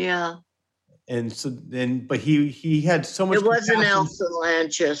 Yeah. And so then, but he had so much. It wasn't Elsa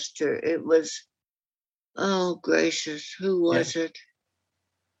Lanchester. It was, oh, gracious. Who was it?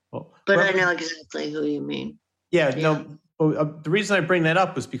 Well, but I know exactly who you mean. Yeah. No. The reason I bring that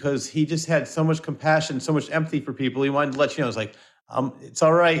up was because he just had so much compassion, so much empathy for people. He wanted to let you know, it's like, it's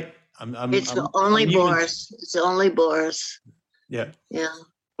all right. It's only Boris. It's only Boris. Yeah. Yeah.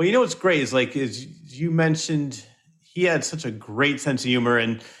 Well, you know what's great is, like, as you mentioned, he had such a great sense of humor,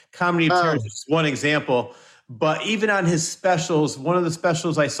 and Comedy of Terror is just one example. But even on his specials, one of the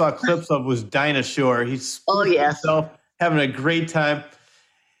specials I saw clips of was Dinah Shore. He's himself having a great time.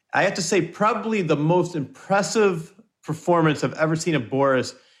 I have to say, probably the most impressive performance I've ever seen of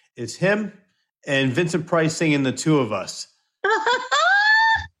Boris is him and Vincent Price singing The Two of Us.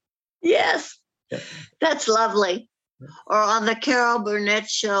 Yes, that's lovely. Or on the Carol Burnett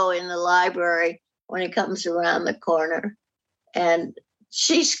show in the library when he comes around the corner and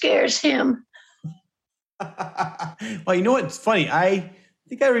she scares him. Well, you know what's funny? I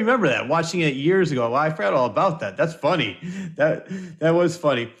think I remember that, watching it years ago. Well, I forgot all about that. That's funny. That was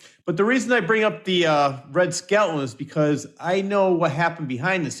funny. But the reason I bring up the Red Skelton is because I know what happened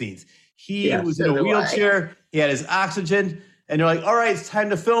behind the scenes. He was in a wheelchair. He had his oxygen. And they're like, all right, it's time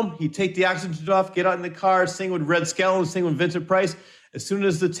to film. He'd take the oxygen off, get out in the car, sing with Red Skelton, sing with Vincent Price. As soon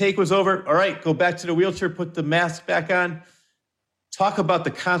as the take was over, all right, go back to the wheelchair, put the mask back on. Talk about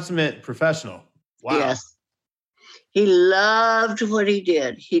the consummate professional. Wow. Yes. He loved what he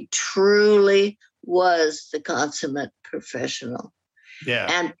did. He truly was the consummate professional. Yeah.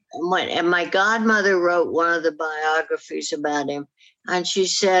 And my godmother wrote one of the biographies about him, and she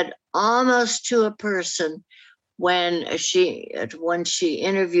said almost to a person, when she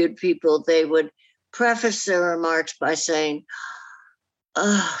interviewed people, they would preface their remarks by saying,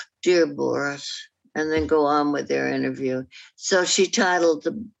 "Oh, dear Boris," and then go on with their interview. So she titled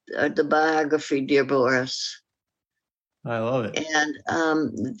the biography "Dear Boris." I love it. And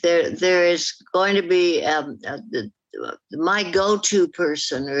there is going to be my go-to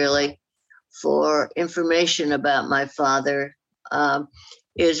person really for information about my father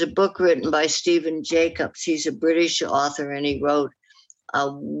is a book written by Stephen Jacobs. He's a British author, and he wrote a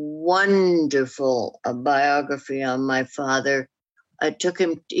wonderful biography on my father. It took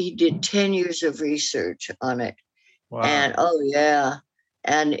him, he did 10 years of research on it. Wow. And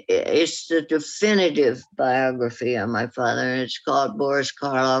and it's the definitive biography on my father, and it's called Boris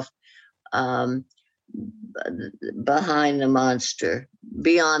Karloff, Behind the Monster,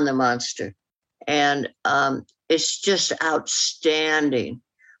 Beyond the Monster. And it's just outstanding.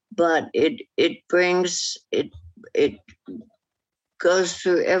 But it goes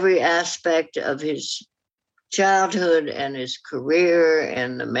through every aspect of his childhood and his career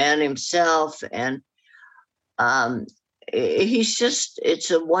and the man himself. And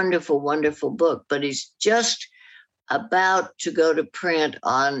it's a wonderful, wonderful book, but he's just about to go to print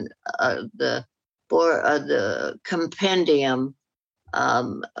on the compendium,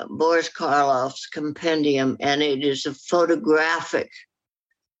 Boris Karloff's compendium, and it is a photographic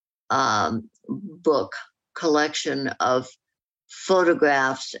book collection of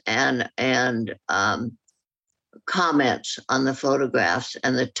photographs and comments on the photographs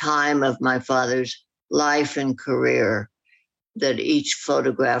and the time of my father's life and career that each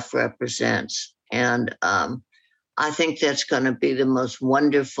photograph represents. And I think that's going to be the most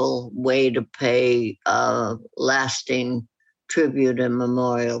wonderful way to pay a lasting tribute and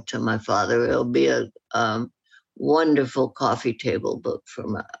memorial to my father. It'll be a wonderful coffee table book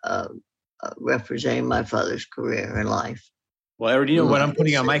from representing my father's career and life. Well, I already know what I'm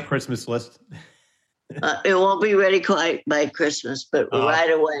putting on my Christmas list. It won't be ready quite by Christmas, but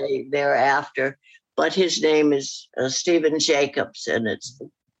right away thereafter. But his name is Stephen Jacobs, and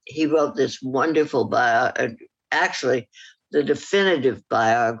he wrote this wonderful actually the definitive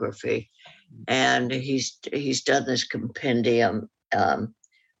biography, and he's done this compendium,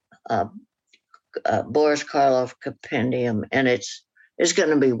 Boris Karloff compendium, and it's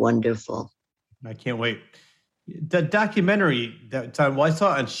going to be wonderful. I can't wait. The documentary that's on, well, I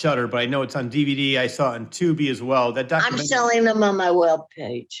saw it on Shudder, but I know it's on DVD. I saw it on Tubi as well. I'm selling them on my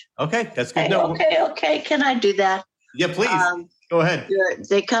webpage. Okay, that's good. Okay. Can I do that? Yeah, please. Go ahead.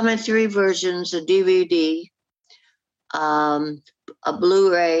 They come in 3 versions: a DVD, a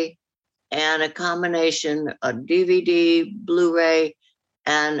Blu-ray, and a combination, a DVD, Blu-ray,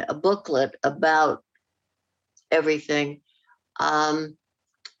 and a booklet about everything.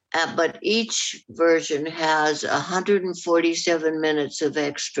 But each version has 147 minutes of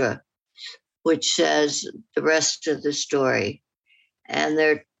extra, which says the rest of the story. And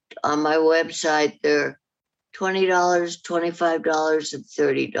they're on my website. They're $20, $25, and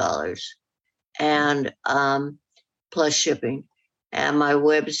 $30, and plus shipping. And my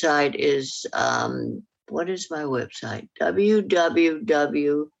website is what is my website?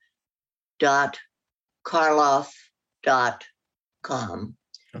 www.karloff.com.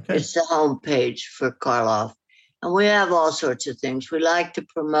 Okay. It's the homepage for Karloff. And we have all sorts of things. We like to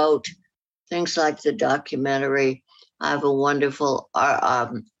promote things like the documentary. I have a wonderful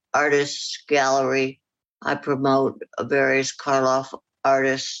artists gallery. I promote various Karloff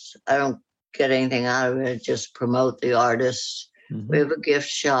artists. I don't get anything out of it, I just promote the artists. Mm-hmm. We have a gift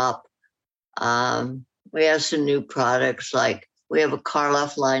shop. We have some new products, like we have a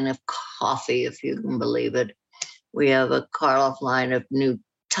Karloff line of coffee, if you can believe it. We have a Karloff line of new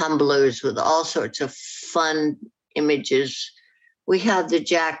tumblers with all sorts of fun images. We have the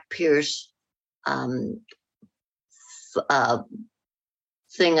Jack Pierce thing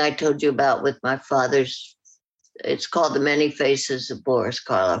I told you about with my father's. It's called The Many Faces of Boris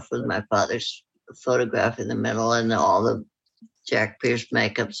Karloff, with my father's photograph in the middle and all the Jack Pierce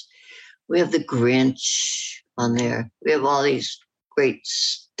makeups. We have the Grinch on there. We have all these great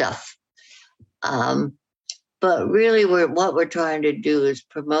stuff. But really, what we're trying to do is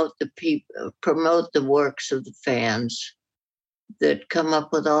promote the works of the fans that come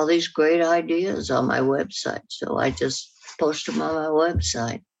up with all these great ideas on my website. So I just post them on my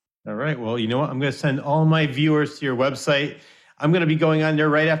website. All right. Well, you know what? I'm going to send all my viewers to your website. I'm going to be going on there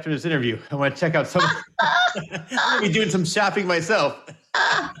right after this interview. I want to check out some. I'm going to be doing some shopping myself.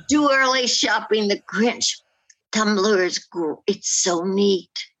 Too early shopping the Grinch. Tumblr is it's so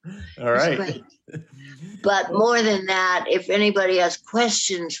neat. All It's right. great. But more than that, if anybody has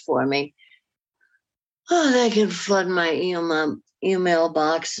questions for me, they can flood my email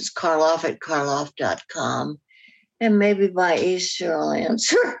box. It's karloff@karloff.com. And maybe by Easter I'll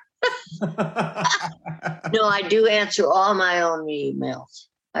answer. No, I do answer all my own emails.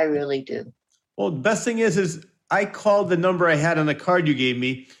 I really do. Well, the best thing is I called the number I had on the card you gave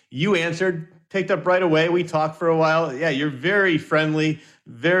me. You answered, picked up right away. We talked for a while. Yeah, you're very friendly,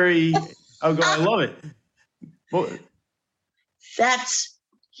 very outgoing. I love it. Well, that's,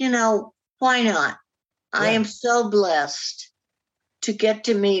 why not? Yeah. I am so blessed to get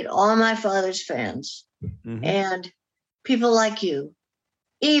to meet all my father's fans and people like you,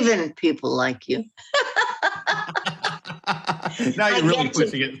 even people like you. Now you're really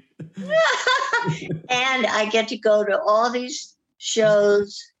pushing it. And I get to go to all these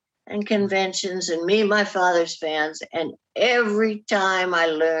shows and conventions and meet my father's fans. And every time I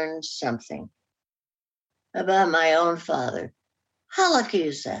learn something about my own father, how lucky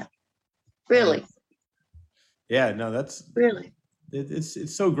is that? Really? Yeah, no, that's really.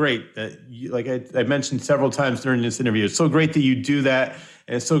 It's so great that you, like I mentioned several times during this interview, it's so great that you do that.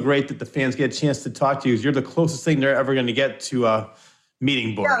 And it's so great that the fans get a chance to talk to you. You're the closest thing they're ever going to get to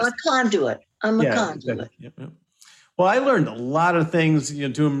meeting Boris. Yeah, I'm a conduit. I'm a conduit. Exactly. Yep. Well, I learned a lot of things,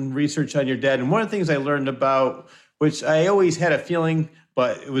 doing research on your dad. And one of the things I learned about, which I always had a feeling,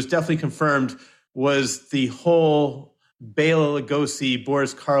 but it was definitely confirmed, was the whole Bela Lugosi,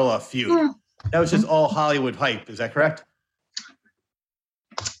 Boris Karloff feud. That was just all Hollywood hype. Is that correct?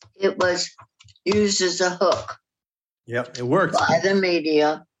 It was used as a hook. Yep, it worked. By the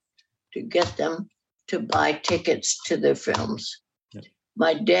media to get them to buy tickets to their films. Yep.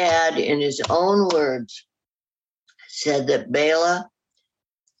 My dad, in his own words, said that Bela,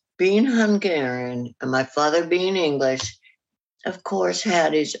 being Hungarian and my father being English, of course,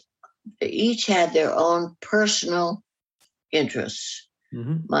 each had their own personal interests.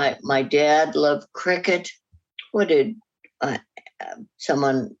 My dad loved cricket. What did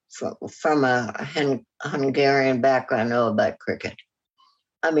someone from a Hungarian background know about cricket?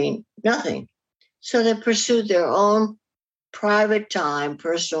 I mean, nothing. So they pursued their own private time,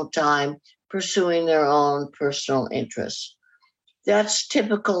 personal time, pursuing their own personal interests. That's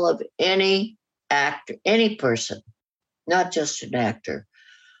typical of any actor, any person, not just an actor.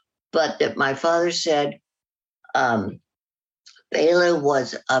 But that my father said, Bela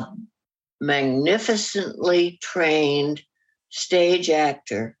was a magnificently trained stage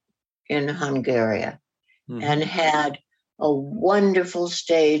actor in Hungary and had a wonderful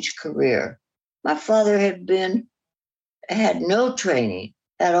stage career. My father had no training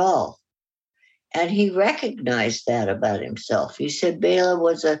at all. And he recognized that about himself. He said Bela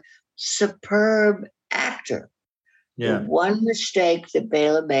was a superb actor. Yeah. The one mistake that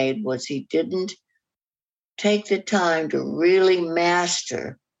Bela made was he didn't take the time to really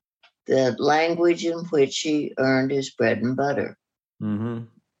master the language in which he earned his bread and butter.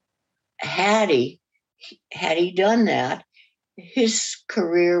 Had he done that, his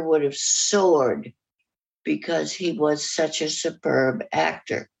career would have soared because he was such a superb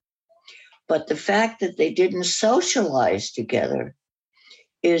actor. But the fact that they didn't socialize together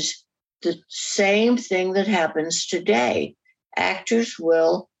is the same thing that happens today. Actors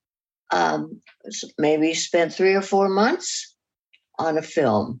will maybe spend 3 or 4 months on a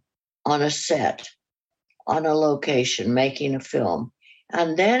film, on a set, on a location, making a film.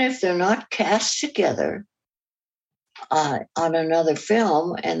 And then if they're not cast together on another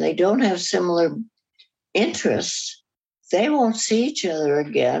film and they don't have similar interests, they won't see each other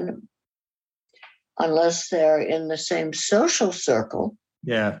again unless they're in the same social circle.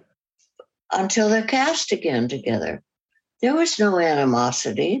 Yeah. Until they're cast again together. There was no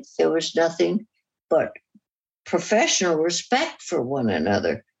animosity. There was nothing but professional respect for one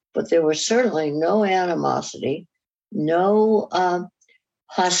another. But there was certainly no animosity, no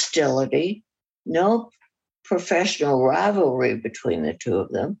hostility, no professional rivalry between the two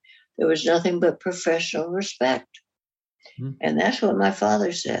of them. There was nothing but professional respect. And that's what my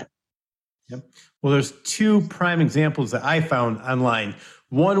father said. Yep. Well, there's 2 prime examples that I found online.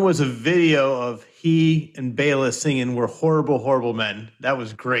 One was a video of he and Bela singing "We're Horrible, Horrible Men." That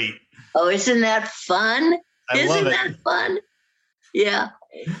was great. Oh, isn't that fun? Isn't that fun? Yeah.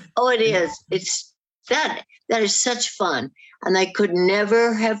 Oh, it is. It's that is such fun. And they could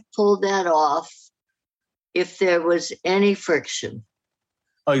never have pulled that off if there was any friction.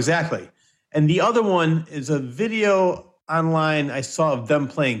 Oh, exactly. And the other one is a video online I saw of them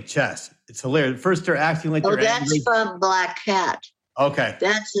playing chess. It's hilarious. First, they're acting like they're that's angry. From Black Cat. Okay.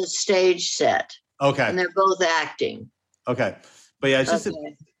 That's a stage set. Okay. And they're both acting. Okay. But yeah, it's just,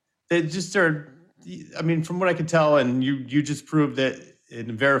 Okay. they just are, I mean, from what I can tell, and you just proved that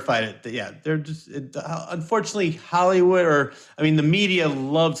and verified it, that, yeah, they're just, unfortunately, Hollywood, or, I mean, the media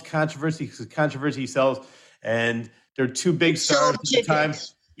loves controversy because controversy sells, and they're two big It stars sold at the time.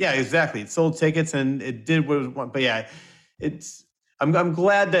 tickets. Yeah, exactly. It sold tickets and it did what it was, but yeah, it's, I'm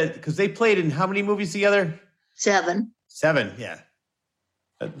glad that, because they played in how many movies together? 7. 7, yeah.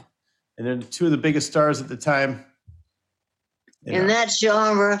 And they're two of the biggest stars at the time. In that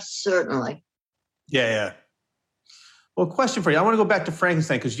genre, certainly. Yeah, yeah. Well, question for you. I want to go back to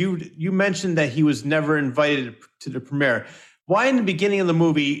Frankenstein because you mentioned that he was never invited to the premiere. Why in the beginning of the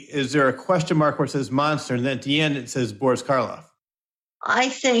movie is there a question mark where it says monster, and then at the end it says Boris Karloff? I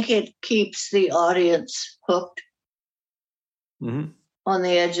think it keeps the audience hooked Mm-hmm. on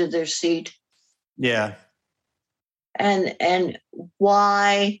the edge of their seat. Yeah. And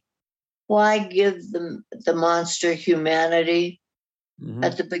why give the monster humanity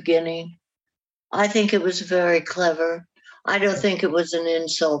at the beginning? I think it was very clever. I don't think it was an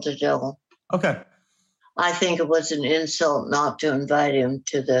insult at all. Okay. I think it was an insult not to invite him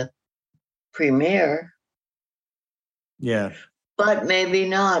to the premiere, Yeah. but maybe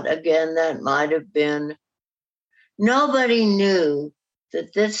not. Again, that might have been. Nobody knew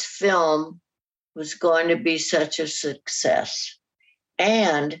that this film was going to be such a success.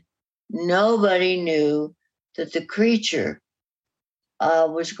 And nobody knew that the creature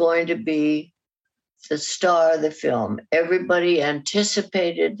was going to be the star of the film. Everybody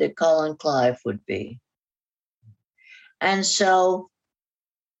anticipated that Colin Clive would be. And so,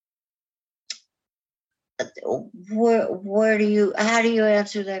 how do you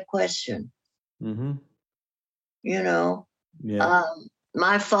answer that question? Mm-hmm. You know, Yeah.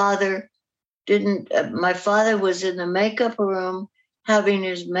 my father was in the makeup room having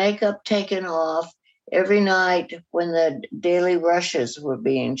his makeup taken off every night when the daily rushes were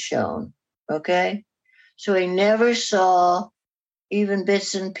being shown. Okay. So he never saw even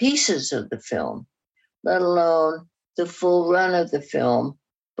bits and pieces of the film, let alone the full run of the film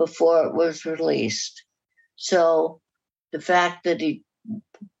before it was released. So the fact that he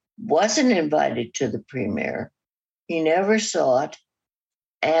wasn't invited to the premiere, he never saw it.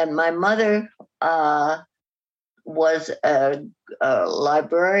 And my mother was a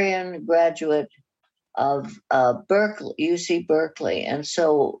librarian graduate of Berkeley, UC Berkeley. And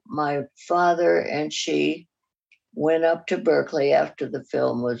so my father and she went up to Berkeley after the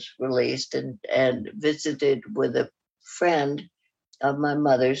film was released and visited with a friend of my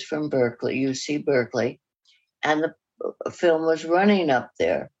mother's from Berkeley, UC Berkeley. And the film was running up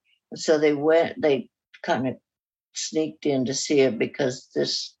there. So they kind of sneaked in to see it because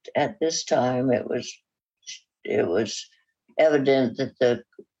at this time it was evident that the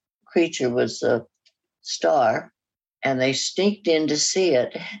creature was a star, and they sneaked in to see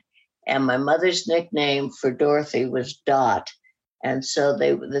it. And my mother's nickname for Dorothy was Dot, and so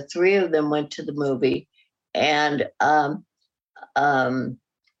the three of them went to the movie. And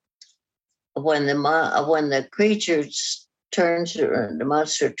when the creature the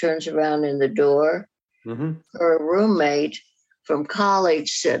monster turns around in the door, her roommate from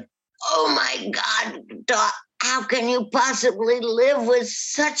college said, "Oh my God, Dot, how can you possibly live with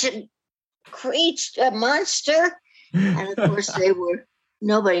such a creature, a monster?" And of course,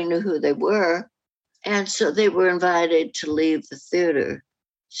 nobody knew who they were. And so they were invited to leave the theater.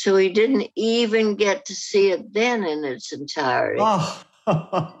 So he didn't even get to see it then in its entirety. Oh.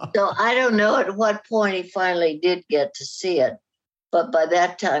 So I don't know at what point he finally did get to see it. But by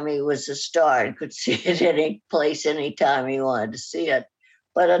that time, he was a star and could see it any place, anytime he wanted to see it.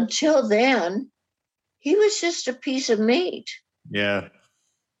 But until then, he was just a piece of meat. Yeah.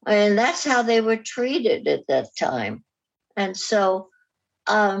 And that's how they were treated at that time. And so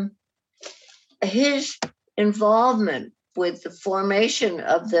his involvement with the formation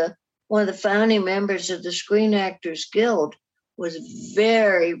of one of the founding members of the Screen Actors Guild was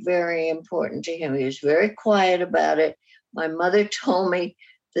very, very important to him. He was very quiet about it. My mother told me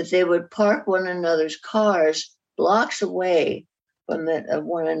that they would park one another's cars blocks away from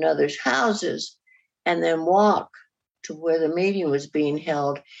one another's houses and then walk to where the meeting was being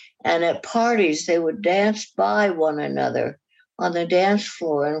held. And at parties, they would dance by one another on the dance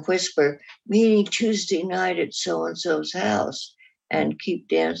floor and whisper, "Meeting Tuesday night at so-and-so's house," and keep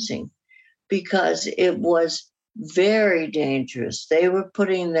dancing, because it was very dangerous. They were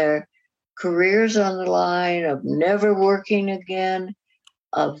putting their careers on the line of never working again,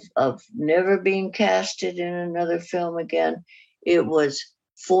 of never being casted in another film again. It was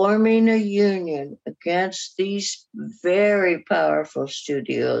forming a union against these very powerful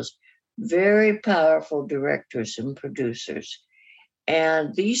studios, very powerful directors and producers.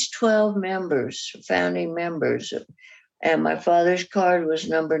 And these 12 members, founding members, and my father's card was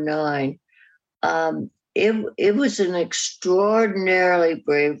number 9. It was an extraordinarily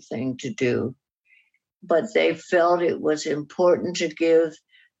brave thing to do, but they felt it was important to give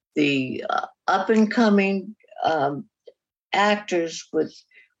the up and coming actors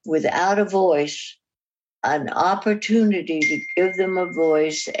without a voice an opportunity to give them a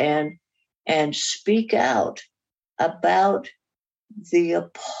voice and speak out about the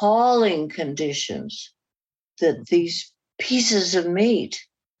appalling conditions that these pieces of meat,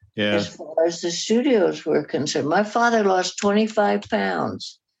 as far as the studios were concerned. My father lost 25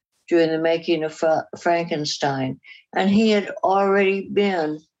 pounds during the making of Frankenstein, and he had already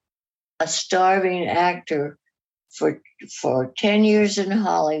been a starving actor for 10 years in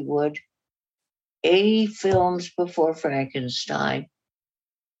Hollywood, 80 films before Frankenstein,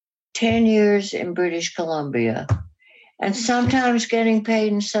 10 years in British Columbia, and sometimes getting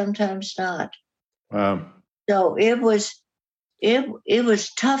paid and sometimes not. Wow. So it was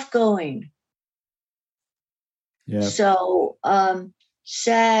tough going. Yeah. So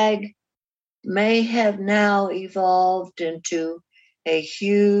SAG may have now evolved into a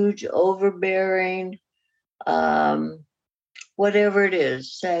huge, overbearing, whatever it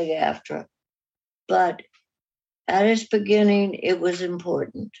is, SAG-AFTRA. But at its beginning, it was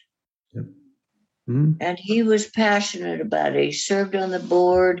important. Yep. Mm-hmm. And he was passionate about it. He served on the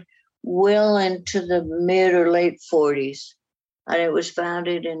board well into the mid or late 40s. And it was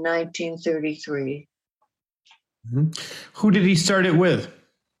founded in 1933. Mm-hmm. Who did he start it with?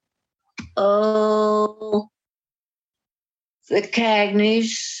 Oh, the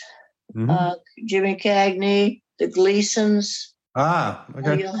Cagneys, Jimmy Cagney, the Gleasons. Ah,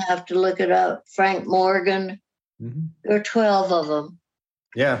 okay. You'll have to look it up. Frank Morgan. Mm-hmm. There are 12 of them.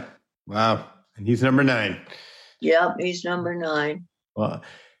 Yeah. Wow. And he's number 9. Yep, he's number 9. Well,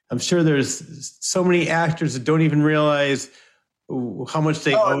 I'm sure there's so many actors that don't even realize how much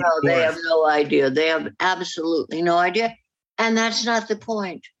they owe. No, they have no idea. They have absolutely no idea. And that's not the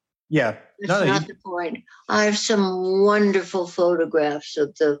point. Yeah. That's not the point. I have some wonderful photographs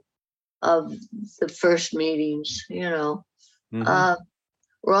of the first meetings, you know. Mm-hmm.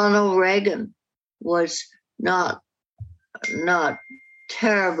 Ronald Reagan was not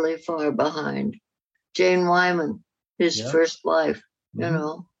terribly far behind. Jane Wyman, his first wife, you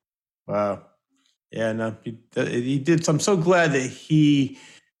know. Wow. Yeah, no, he did. So I'm so glad that he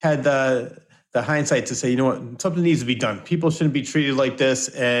had the hindsight to say, you know what, something needs to be done. People shouldn't be treated like this.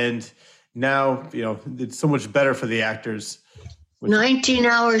 And now, you know, it's so much better for the actors.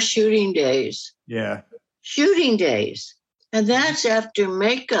 19-hour shooting days. Yeah. Shooting days. And that's after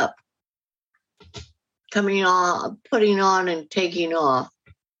makeup coming on, putting on and taking off.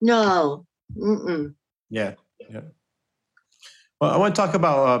 No. Mm-mm. Yeah. Yeah. Well, I want to talk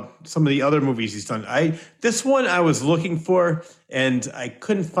about some of the other movies he's done. This one I was looking for, and I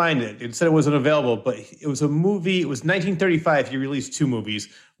couldn't find it. It said it wasn't available, but it was a movie. It was 1935. He released 2 movies.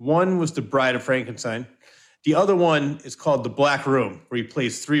 One was The Bride of Frankenstein. The other one is called The Black Room, where he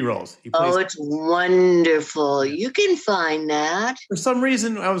plays 3 roles. It's wonderful. You can find that. For some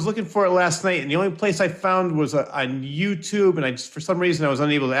reason, I was looking for it last night, and the only place I found was on YouTube, and for some reason, I was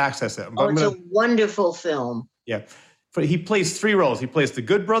unable to access it. But it's a wonderful film. Yeah. But he plays 3 roles. He plays the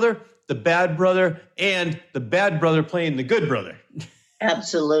good brother, the bad brother, and the bad brother playing the good brother.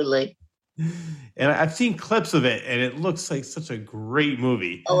 Absolutely. And I've seen clips of it, and it looks like such a great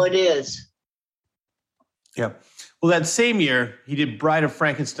movie. Oh, it is. Yeah. Well, that same year, he did Bride of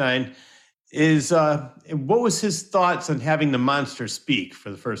Frankenstein. What was his thoughts on having the monster speak for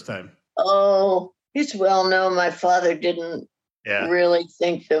the first time? Oh, it's well known. My father didn't really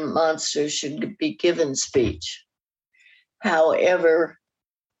think the monster should be given speech. However,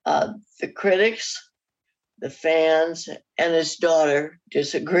 the critics, the fans, and his daughter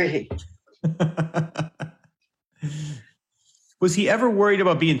disagree. Was he ever worried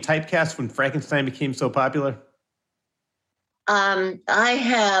about being typecast when Frankenstein became so popular? I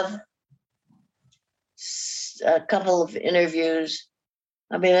have a couple of interviews.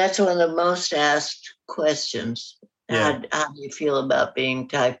 I mean, that's one of the most asked questions. How do you feel about being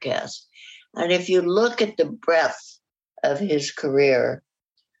typecast? And if you look at the breadth of his career,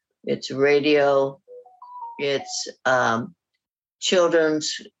 it's radio, it's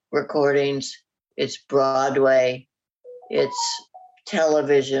children's recordings, it's Broadway, it's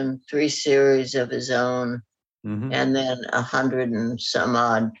television, 3 series of his own, and then 100 and some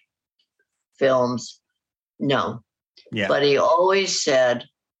odd films. No. Yeah. But he always said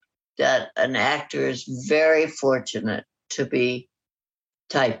that an actor is very fortunate to be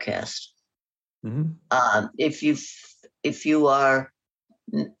typecast. Mm-hmm. If you are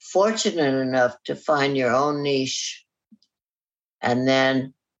fortunate enough to find your own niche and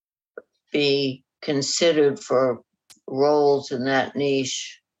then be considered for roles in that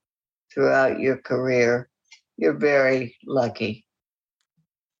niche throughout your career, you're very lucky.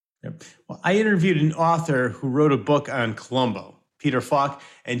 Yep. Well, I interviewed an author who wrote a book on Columbo, Peter Falk,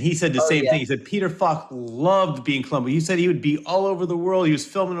 and he said the same thing. He said Peter Falk loved being Columbo. He said he would be all over the world. He was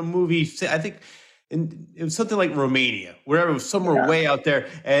filming a movie, I think, it was something like Romania, wherever, it was somewhere way out there.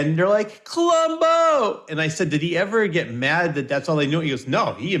 And they're like, Columbo! And I said, did he ever get mad that that's all they knew? He goes,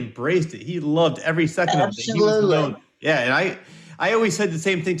 no, he embraced it. He loved every second of it. He was known. Yeah, and I always said the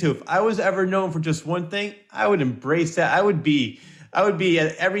same thing too. If I was ever known for just one thing, I would embrace that. I would be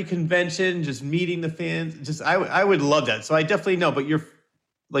at every convention, just meeting the fans. I would love that. So I definitely know. But you're,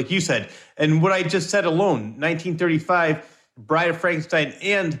 like you said, and what I just said alone, 1935, Bride of Frankenstein,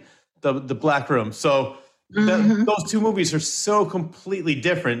 and the Black Room. So those two movies are so completely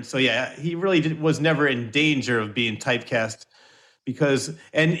different. So yeah, he really was never in danger of being typecast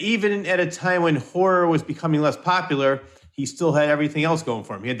and even at a time when horror was becoming less popular, he still had everything else going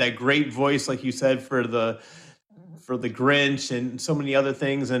for him. He had that great voice, like you said, for the Grinch and so many other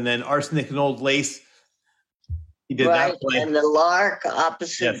things. And then Arsenic and Old Lace. He did that play. And The Lark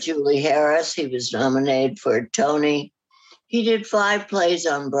opposite Julie Harris. He was nominated for a Tony. He did 5 plays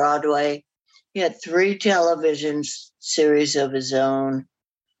on Broadway. He had 3 television series of his own.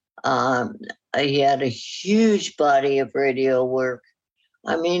 He had a huge body of radio work.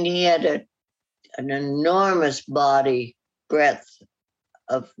 I mean, he had an enormous body breadth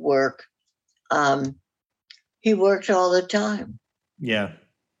of work. He worked all the time. Yeah.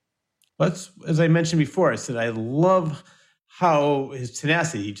 As I mentioned before, I said, I love how his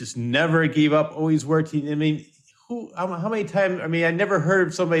tenacity, he just never gave up, always worked. How many times? I mean, I never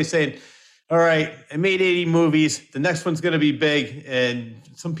heard somebody saying, all right, I made 80 movies. The next one's going to be big. And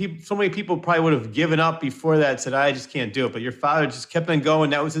so many people probably would have given up before that, said, I just can't do it. But your father just kept on going.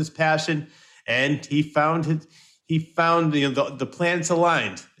 That was his passion. And he found the planets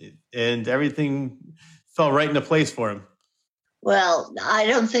aligned and everything fell right into place for him. Well, I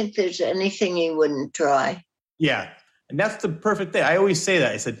don't think there's anything he wouldn't try. Yeah. And that's the perfect thing. I always say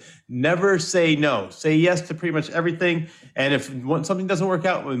that. I said, never say no. Say yes to pretty much everything. And if something doesn't work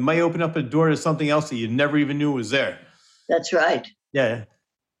out, it might open up a door to something else that you never even knew was there. That's right. Yeah.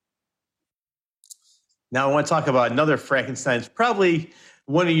 Now I want to talk about another Frankenstein. It's probably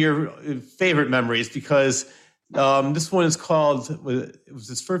one of your favorite memories because this one is called, it was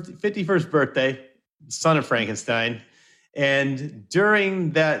his 51st birthday, Son of Frankenstein. And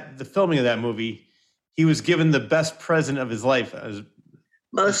during the filming of that movie, he was given the best present of his life.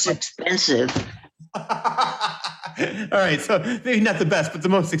 Most expensive. All right, so maybe not the best, but the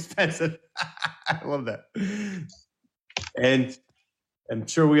most expensive. I love that. And I'm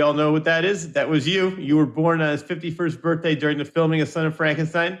sure we all know what that is. That was you. You were born on his 51st birthday during the filming of Son of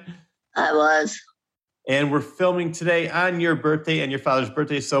Frankenstein. I was. And we're filming today on your birthday and your father's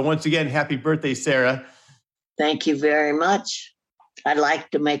birthday. So once again, happy birthday, Sarah. Thank you very much. I'd like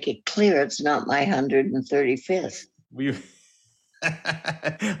to make it clear it's not my 135th.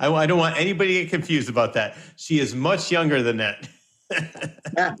 I don't want anybody to get confused about that. She is much younger than that.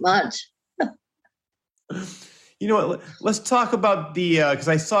 Not much. You know what? Let's talk about because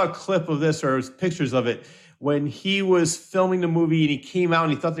I saw a clip of this or pictures of it when he was filming the movie and he came out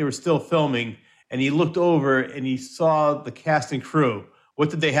and he thought they were still filming and he looked over and he saw the cast and crew.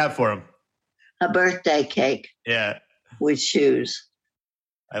 What did they have for him? A birthday cake. Yeah. With shoes.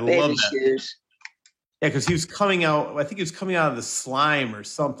 Baby love that. Shoes. Yeah, because he was coming out, I think he was coming out of the slime or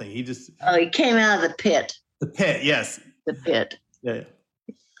something. He came out of the pit. The pit, yes. The pit. Yeah.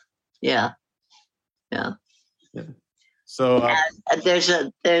 Yeah. Yeah. Yeah. So there's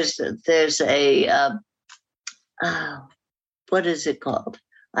a what is it called?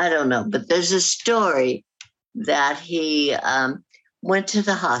 I don't know, but there's a story that he went to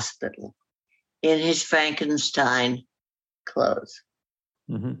the hospital in his Frankenstein clothes.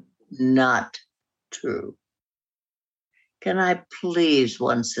 Mm-hmm. Not true. Can I please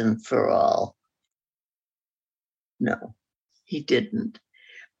once and for all? No, he didn't.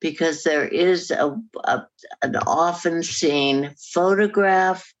 Because there is an often seen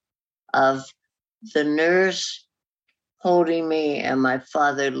photograph of the nurse holding me and my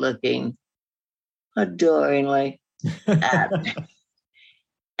father looking adoringly at me.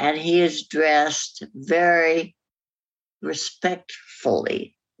 And he is dressed very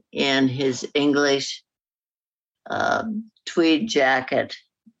respectfully in his English tweed jacket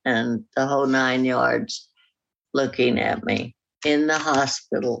and the whole 9 yards looking at me. in the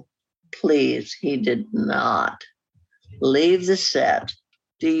hospital. Please, he did not leave the set.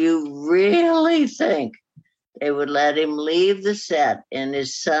 Do you really think they would let him leave the set in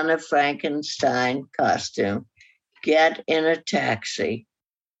his Son of Frankenstein costume, get in a taxi,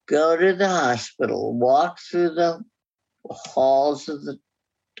 go to the hospital, walk through the halls of the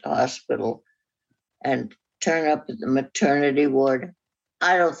hospital, and turn up at the maternity ward?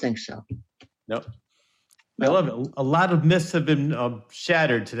 I don't think so. Nope. I love it. A lot of myths have been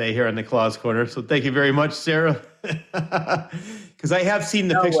shattered today here in the Claus Corner. So thank you very much, Sarah. Because I have seen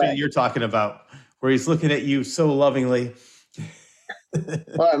the picture that you're talking about, where he's looking at you so lovingly.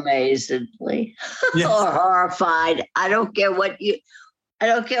 Or amazingly. Yes. Or horrified. I don't care what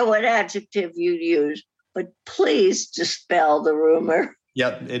adjective you use, but please dispel the rumor.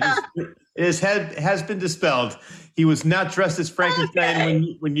 Yep, it has been dispelled. He was not dressed as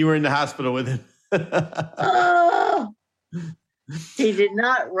Frankenstein when you were in the hospital with him. Oh, he did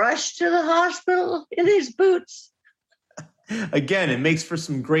not rush to the hospital in his boots. Again, it makes for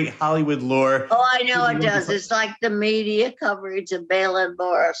some great Hollywood lore. Oh, I know it does. It's like the media coverage of Bela and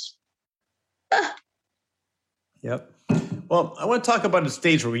Boris. Yep. Well, I want to talk about the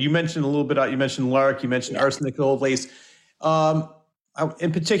stage work. You mentioned a little bit. You mentioned Lark. You mentioned Arsenic and Old Lace.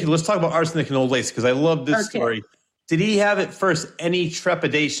 In particular, let's talk about Arsenic and Old Lace because I love this story. Did he have at first any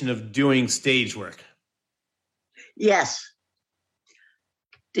trepidation of doing stage work? Yes.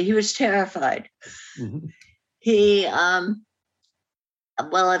 He was terrified. Mm-hmm. He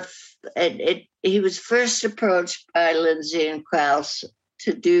he was first approached by Lindsay and Krause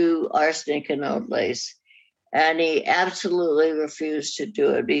to do Arsenic and Old Lace, and he absolutely refused to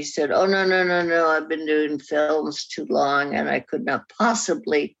do it. He said, "Oh, no, I've been doing films too long, and I could not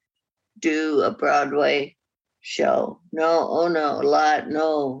possibly do a Broadway show. No, I'm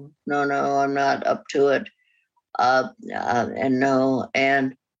not up to it."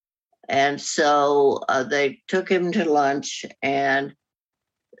 And so they took him to lunch and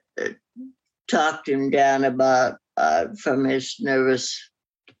talked him down about from his nervous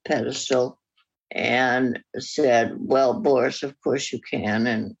pedestal and said, "Well, Boris, of course you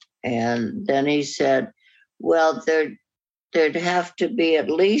can." And then he said, "Well, there'd have to be at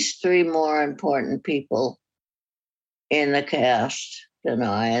least 3 more important people in the cast than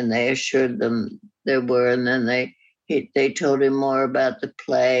I," and they assured them there were. And then they told him more about the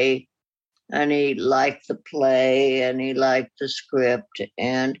play, and he liked the play and he liked the script.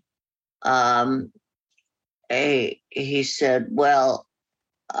 And he said, "Well,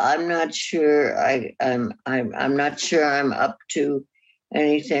 I'm not sure. I'm not sure I'm up to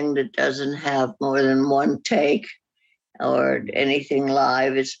anything that doesn't have more than one take or anything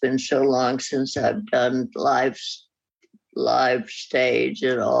live. It's been so long since I've done live stage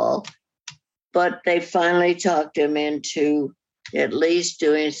at all." But they finally talked him into at least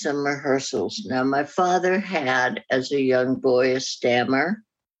doing some rehearsals. Now, my father had, as a young boy, a stammer,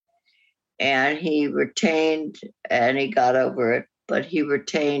 and he retained, and he got over it, but he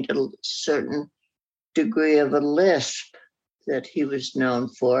retained a certain degree of a lisp that he was known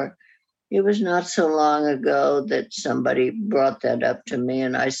for. It was not so long ago that somebody brought that up to me,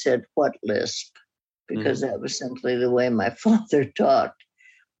 and I said, "What lisp?" Because that was simply the way my father talked.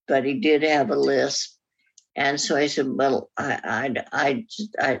 But he did have a lisp. And so I said, "Well, I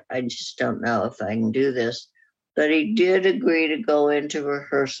just don't know if I can do this." But he did agree to go into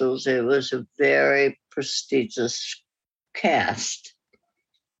rehearsals. It was a very prestigious cast.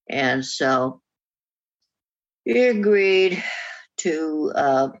 And so he agreed to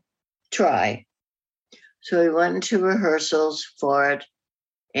try. So he went into rehearsals for it,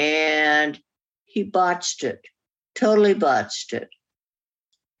 and he botched it, totally botched it.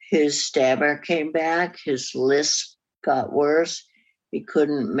 His stammer came back, his lisp got worse. He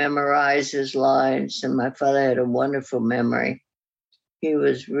couldn't memorize his lines, and my father had a wonderful memory. He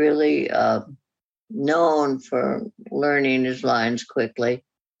was really known for learning his lines quickly.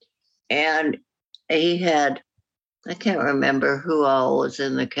 And he had, I can't remember who all was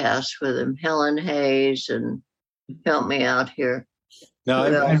in the cast with him, Helen Hayes, and help me out here. No,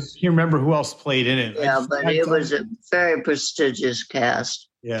 I can't remember who else played in it. Yeah, but it was a very prestigious cast.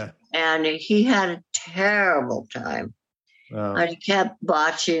 Yeah. And he had a terrible time. Wow. And he kept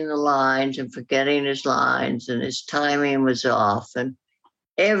botching the lines and forgetting his lines, and his timing was off, and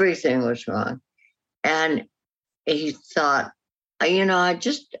everything was wrong. And he thought, I'm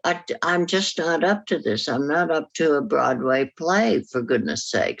just not up to this. I'm not up to a Broadway play, for goodness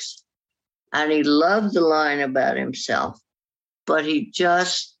sakes. And he loved the line about himself, but he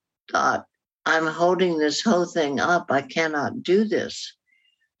just thought, I'm holding this whole thing up. I cannot do this.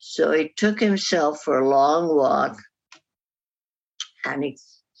 So he took himself for a long walk And he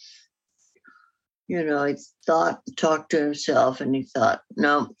talked to himself, and he thought,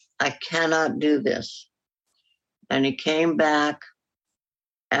 no, I cannot do this. And he came back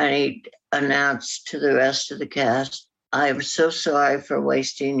and he announced to the rest of the cast, I am so sorry for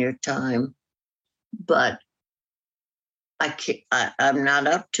wasting your time, but I'm not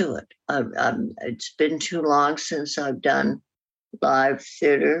up to it. It's been too long since I've done live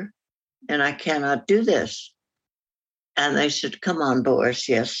theater, and I cannot do this. And they said, come on, Boris.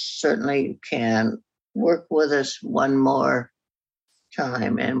 Yes, certainly you can. Work with us one more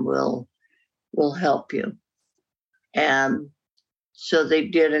time and we'll help you. And so they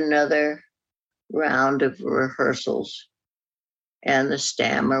did another round of rehearsals, and the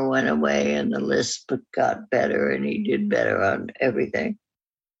stammer went away and the lisp got better, and he did better on everything.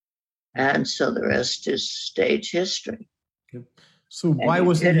 And so the rest is stage history. So why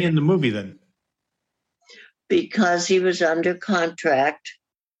wasn't he in the movie then? Because he was under contract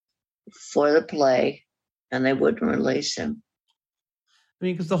for the play and they wouldn't release him. I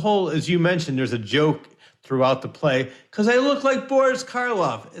mean, because the whole, as you mentioned, there's a joke throughout the play, because I look like Boris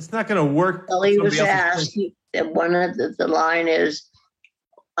Karloff. It's not going to work. Well, he was asked, one of the line is,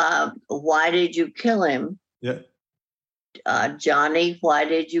 why did you kill him? Yeah. Johnny, why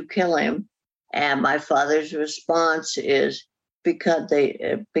did you kill him? And my father's response is, because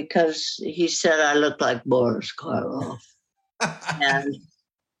he said I looked like Boris Karloff.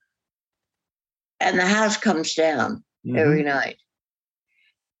 and the house comes down every night.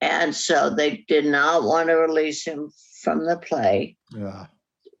 And so they did not want to release him from the play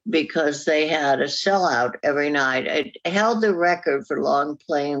because they had a sellout every night. It held the record for long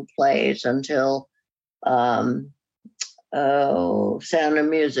playing plays until Sound of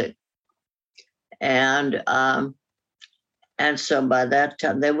Music. And so by that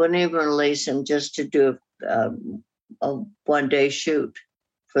time, they wouldn't even release him just to do a one-day shoot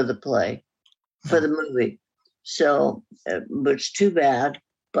for the play, for the movie. So it was too bad,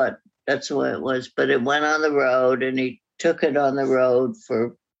 but that's the way it was. But it went on the road, and he took it on the road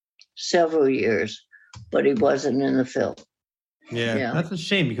for several years, but he wasn't in the film. Yeah. That's a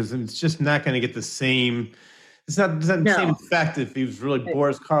shame, because it's just not going to get the same. It's not the same effect if he was really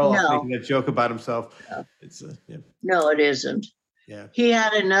Boris Karloff making that joke about himself. No, it isn't. Yeah. He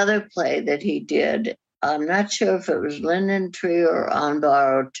had another play that he did. I'm not sure if it was Linden Tree or On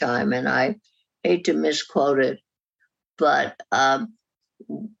Borrowed Time, and I hate to misquote it, but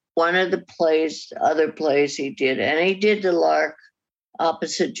one of the other plays he did, and he did The Lark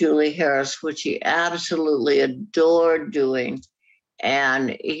opposite Julie Harris, which he absolutely adored doing.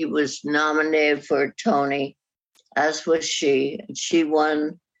 And he was nominated for a Tony, as was she. She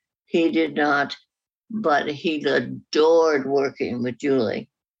won. He did not, but he adored working with Julie.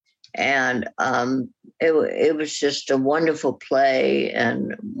 And it was just a wonderful play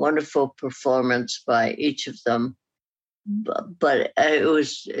and wonderful performance by each of them. But it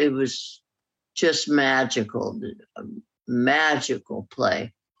was just magical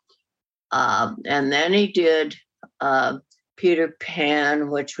play. And then he did Peter Pan,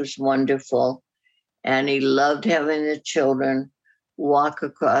 which was wonderful. And he loved having the children walk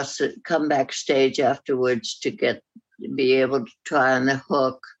across it, come backstage afterwards to be able to try on the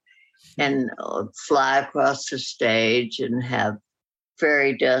hook and fly across the stage and have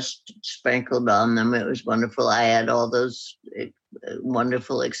fairy dust sprinkled on them. It was wonderful. I had all those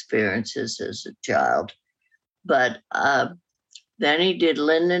wonderful experiences as a child. But then he did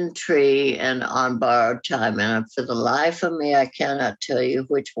Linden Tree and On Borrowed Time. And for the life of me, I cannot tell you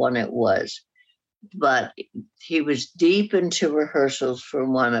which one it was. But he was deep into rehearsals for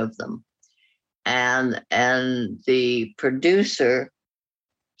one of them. And the producer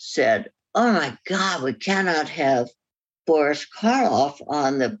said, oh my God, we cannot have Boris Karloff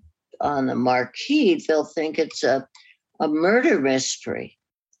on the marquee. They'll think it's a murder mystery.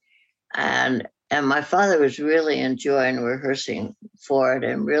 And my father was really enjoying rehearsing for it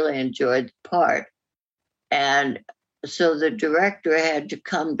and really enjoyed the part. And so the director had to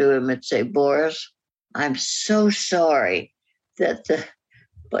come to him and say, Boris, I'm so sorry that the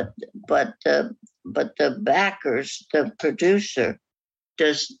backers, the producer,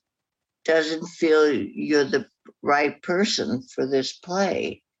 doesn't feel you're the right person for this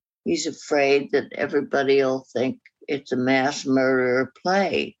play. He's afraid that everybody will think it's a mass murderer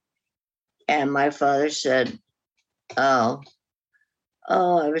play. And my father said, oh,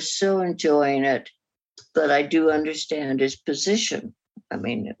 I was so enjoying it, but I do understand his position. I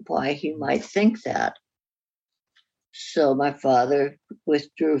mean, why he might think that. So my father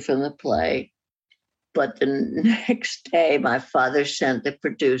withdrew from the play. But the next day, my father sent the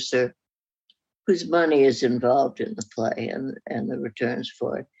producer whose money is involved in the play and the returns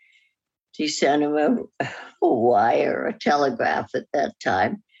for it. He sent him a wire, a telegram at that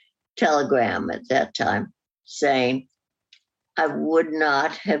time, saying, I would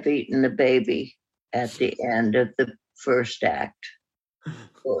not have eaten the baby at the end of the first act.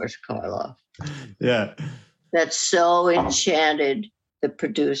 Boris Karloff. Yeah. That so enchanted the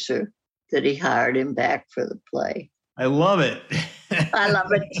producer that he hired him back for the play. I love it. I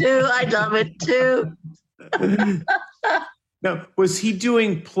love it too. Now, was he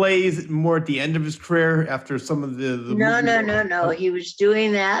doing plays more at the end of his career after some of the No. He was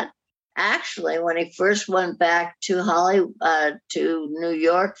doing that actually when he first went back to to New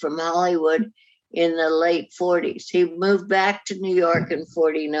York from Hollywood in the late 40s. He moved back to New York in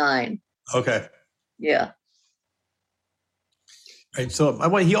 49. Okay. Yeah. Right. So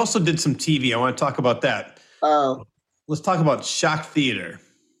he also did some TV. I want to talk about that. Oh. Let's talk about shock theater.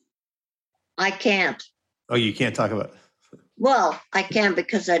 I can't. Oh, you can't talk about it? Well, I can't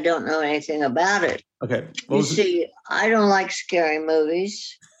because I don't know anything about it. Okay. You see, I don't like scary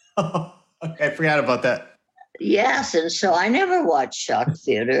movies. Okay, I forgot about that. Yes, and so I never watched shock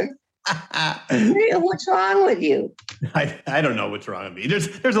theater. What's wrong with you? I don't know what's wrong with me.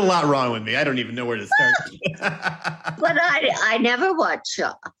 There's a lot wrong with me. I don't even know where to start. But I never watched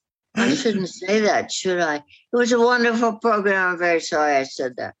shock. I shouldn't say that, should I? It was a wonderful program. I'm very sorry I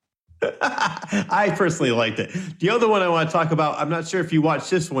said that. I personally liked it. The other one I want to talk about, I'm not sure if you watched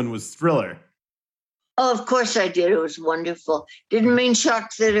this one, was Thriller. Oh, of course I did. It was wonderful. Didn't mean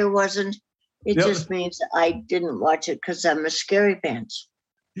shock theater wasn't. It just means I didn't watch it because I'm a scary pants.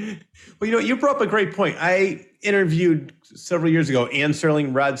 Well, you brought up a great point. I interviewed several years ago Ann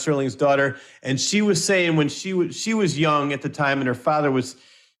Serling, Rod Serling's daughter, and she was saying when she was young at the time and her father was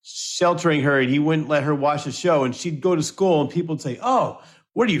sheltering her and he wouldn't let her watch the show, and she'd go to school and people would say, oh,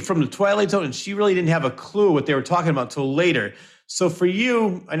 what are you, from the Twilight Zone? And she really didn't have a clue what they were talking about until later. So for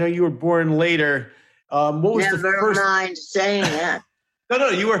you, I know you were born later. What was the first? Never mind saying that. No,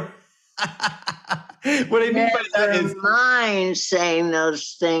 you were. What I mean by that is, never mind saying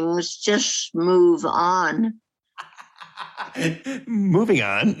those things. Just move on. Moving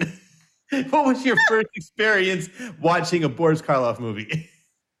on. What was your first experience watching a Boris Karloff movie?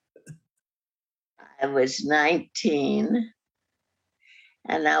 I was 19,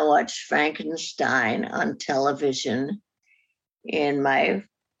 and I watched Frankenstein on television in my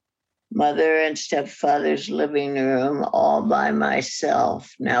mother and stepfather's living room all by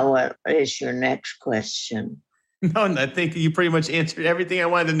myself. Now, what is your next question? No, I think you pretty much answered everything I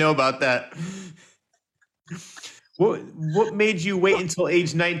wanted to know about that. What made you wait until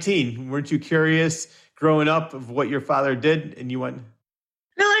age 19? Weren't you curious growing up of what your father did and you went?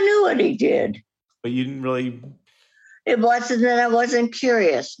 No, I knew what he did. But you didn't really. It wasn't that I wasn't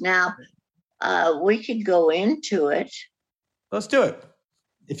curious. Now, we could go into it. Let's do it.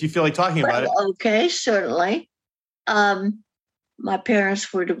 If you feel like talking about it. Okay, certainly. My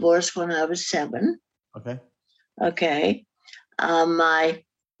parents were divorced when I was 7. Okay. My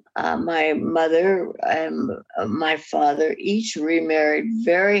mother and my father each remarried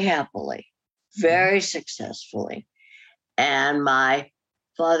very happily, very successful. And my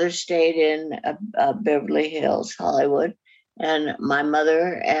father stayed in Beverly Hills, Hollywood, and my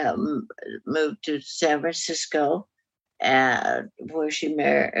mother moved to San Francisco, where she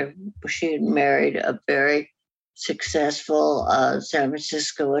had married a very successful San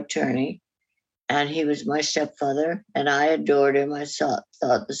Francisco attorney, and he was my stepfather, and I adored him. I thought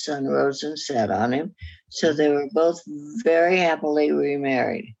the sun rose and set on him. So they were both very happily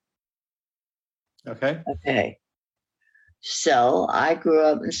remarried. Okay. So I grew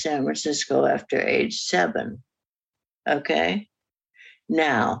up in San Francisco after age 7. Okay.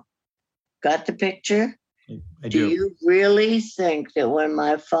 Now, got the picture? I do. Do you really think that when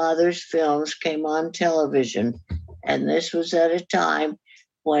my father's films came on television, and this was at a time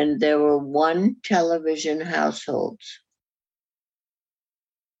when there were 1 television households,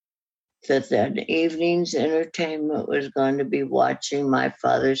 that evening's entertainment was going to be watching my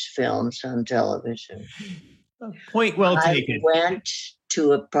father's films on television? Point well taken. I went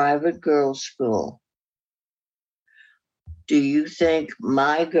to a private girls' school. Do you think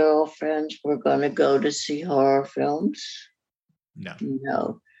my girlfriends were going to go to see horror films? No.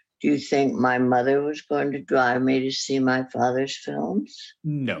 No. Do you think my mother was going to drive me to see my father's films?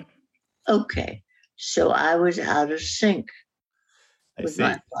 No. Okay. So I was out of sync with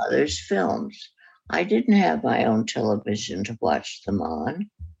my father's films. I didn't have my own television to watch them on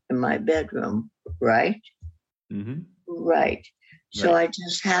in my bedroom, right? Mm-hmm. Right. So I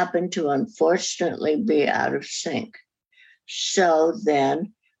just happened to unfortunately be out of sync. So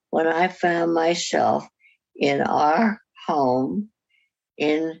then when I found myself in our home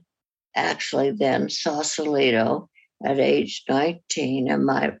in actually then Sausalito at age 19, and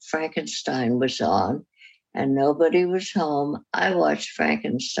my Frankenstein was on, and nobody was home. I watched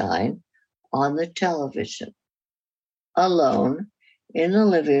Frankenstein on the television alone in the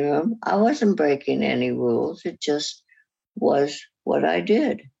living room. I wasn't breaking any rules. It just was what I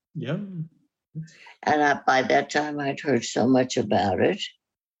did. Yeah. And by that time, I'd heard so much about it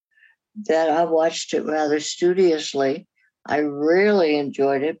that I watched it rather studiously. I really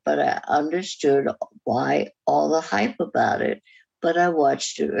enjoyed it, but I understood why all the hype about it. But I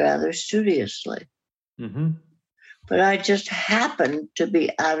watched it rather studiously. Mm-hmm. But I just happened to be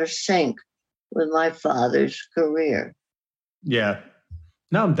out of sync with my father's career. Yeah.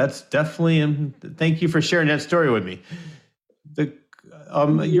 No, that's definitely. Thank you for sharing that story with me.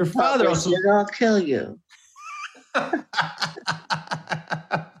 Your father also. I'll kill you. And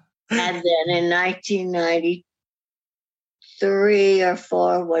then in 1993 or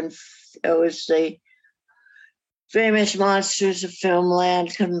 4, when it was the famous Monsters of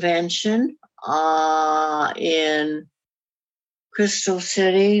Filmland convention in Crystal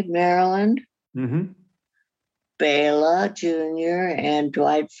City, Maryland, Mm-hmm. Bela Jr. and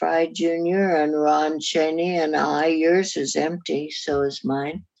Dwight Fry Jr. and Ron Chaney and I. Yours is empty, so is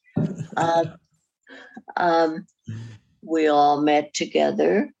mine. We all met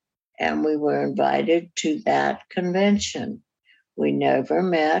together and we were invited to that convention. We never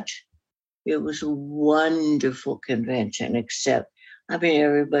met. It was a wonderful convention, except,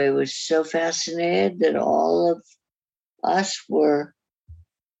 everybody was so fascinated that all of us were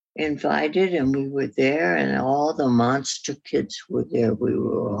invited and we were there, and all the monster kids were there. We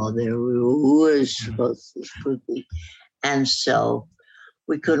were all there. We were supposed to spooky. And so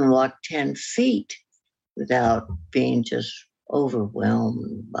we couldn't walk 10 feet without being just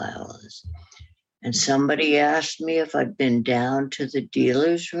overwhelmed by all this. And somebody asked me if I'd been down to the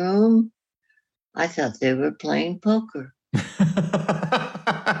dealer's room. I thought they were playing poker.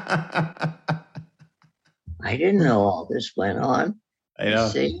 I didn't know all this went on. I know.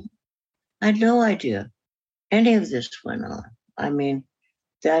 See? I had no idea any of this went on.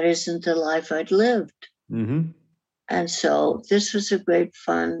 That isn't the life I'd lived. Mm-hmm. And so this was a great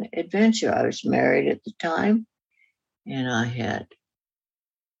fun adventure. I was married at the time, and I had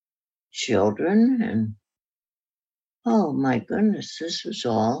children, and oh my goodness, this was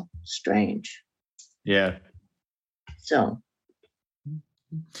all strange. Yeah. So.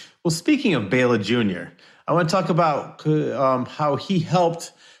 Well, speaking of Bela Jr., I want to talk about how he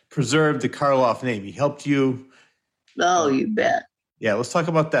helped preserve the Karloff name. He helped you. Oh, you bet. Yeah, let's talk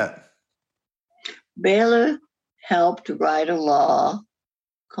about that. Bela helped write a law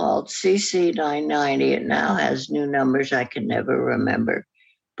called CC 990. It now has new numbers I can never remember,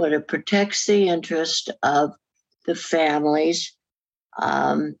 but it protects the interest of the families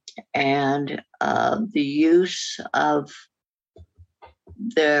and the use of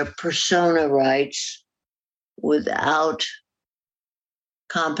their persona rights without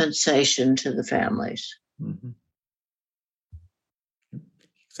compensation to the families. Mm-hmm.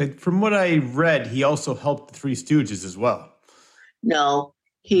 So from what I read, he also helped the Three Stooges as well. No,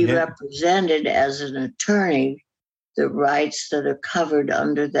 he represented as an attorney the rights that are covered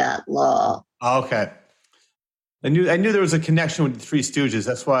under that law. Okay. I knew there was a connection with the Three Stooges.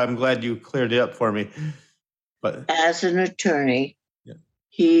 That's why I'm glad you cleared it up for me. But as an attorney,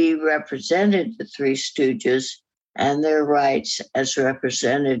 he represented the Three Stooges and their rights as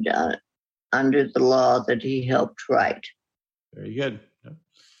represented under the law that he helped write. Very good.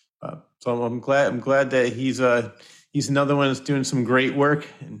 So I'm glad that he's another one that's doing some great work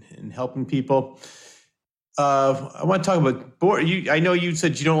and helping people. I want to talk about Boris. I know you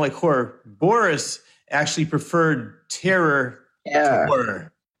said you don't like horror. Boris actually preferred terror to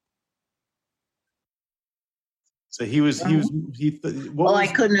horror. So I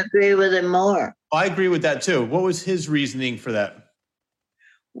couldn't agree with him more. I agree with that too. What was his reasoning for that?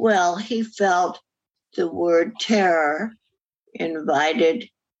 Well, he felt the word terror invited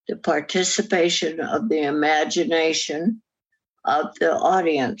the participation of the imagination of the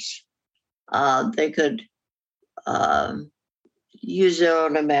audience. They could use their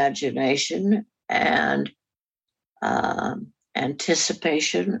own imagination and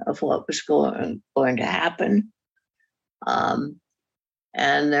anticipation of what was going to happen,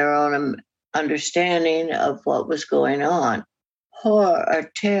 and their own understanding of what was going on. Horror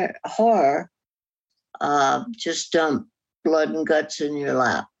just dump blood and guts in your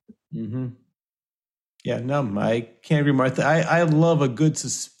lap. Mm-hmm. Yeah, no, I can't agree more. I love a good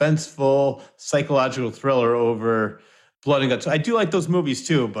suspenseful psychological thriller over Blood and Guts. I do like those movies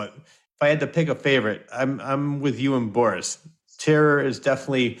too, but if I had to pick a favorite, I'm with you and Boris. Terror is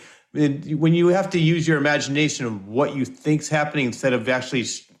definitely when you have to use your imagination of what you think's happening instead of actually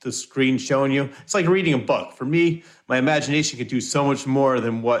the screen showing you. It's like reading a book. For me, my imagination could do so much more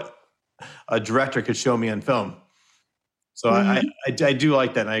than what a director could show me on film. So I do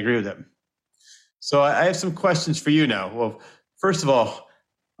like that, and I agree with that. So I have some questions for you now. Well, first of all,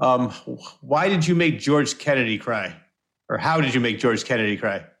 um, why did you make George Kennedy cry? Or how did you make George Kennedy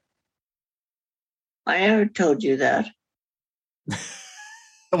cry? I never told you that.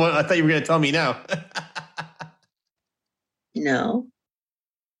 Well, I thought you were going to tell me now. No.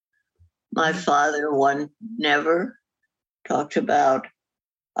 My father never talked about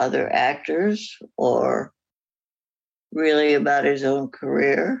other actors or really about his own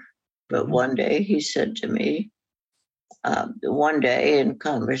career. But one day he said to me, one day in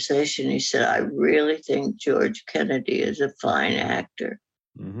conversation, he said, I really think George Kennedy is a fine actor.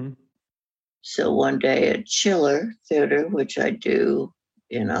 Mm-hmm. So one day at Chiller Theater, which I do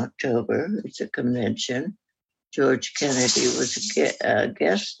in October, it's a convention, George Kennedy was a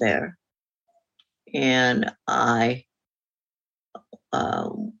guest there. And I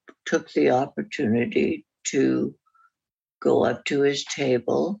took the opportunity to go up to his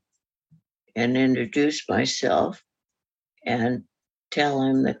table and introduce myself and tell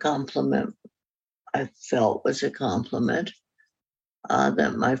him the compliment I felt was a compliment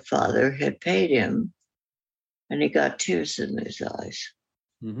that my father had paid him. And he got tears in his eyes.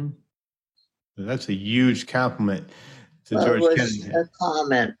 Mm-hmm. That's a huge compliment to Well, George it was Kennedy. a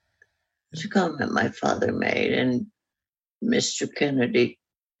comment. It's a comment my father made, and Mr. Kennedy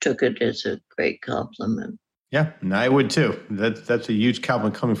took it as a great compliment. Yeah, and I would too. That's a huge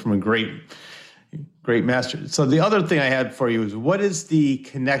compliment coming from a great master. So the other thing I had for you is, what is the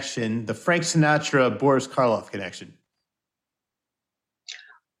connection, the Frank Sinatra Boris Karloff connection?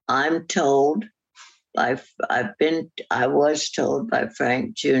 I'm told I was told by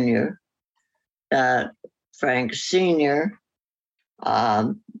Frank Jr. that Frank Sr.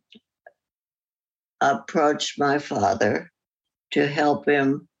 Approached my father to help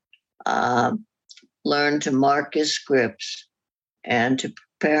him learn to mark his scripts and to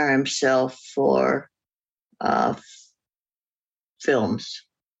prepare himself for films.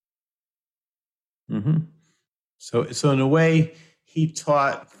 Mm-hmm. So in a way, he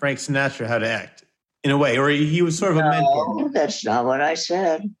taught Frank Sinatra how to act. In a way, or he was sort of a mentor. No, that's not what I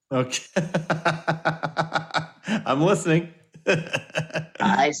said. Okay. I'm listening.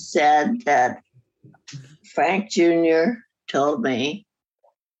 I said that Frank Jr. told me.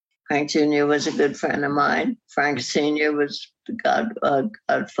 Frank Jr. was a good friend of mine. Frank Sr. was the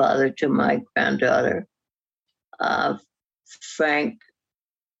godfather to my granddaughter. Frank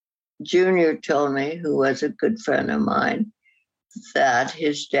Jr. told me, who was a good friend of mine, that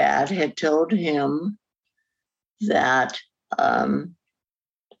his dad had told him that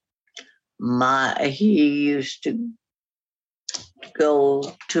he used to go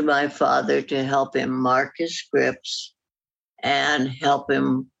to my father to help him mark his scripts and help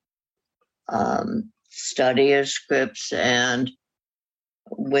him study his scripts and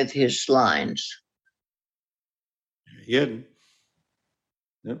with his lines. Yeah.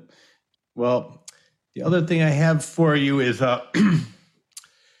 Yep. Well, the other thing I have for you is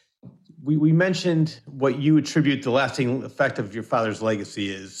we mentioned what you attribute the lasting effect of your father's legacy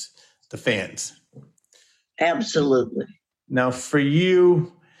is the fans. Absolutely. Now, for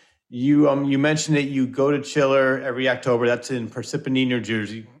you mentioned that you go to Chiller every October. That's in Parsippany, New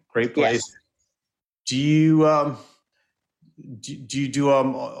Jersey. Great place. Yes. Do you do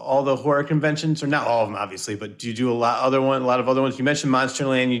all the horror conventions, or not all of them, obviously, but do you do a lot of other ones? You mentioned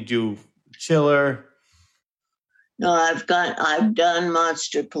Monsterland. You do Chiller. No, I've done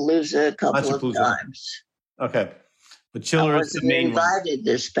Monsterpalooza a couple of times. Okay, but Chiller is the main invited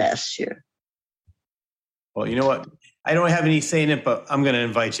this past year. Well, you know what? I don't have any say in it, but I'm going to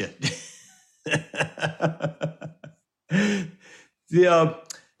invite you.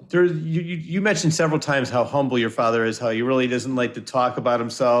 You mentioned several times how humble your father is, how he really doesn't like to talk about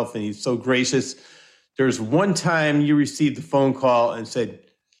himself, and he's so gracious. There's one time you received the phone call and said,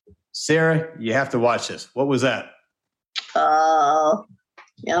 Sarah, you have to watch this. What was that?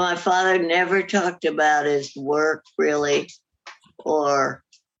 My father never talked about his work, really, or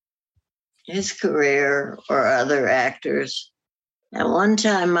his career or other actors. And one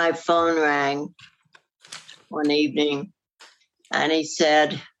time my phone rang one evening and he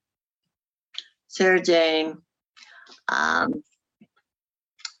said, Sarah Jane,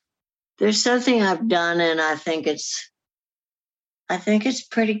 there's something I've done and I think it's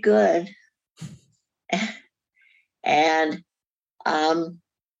pretty good. And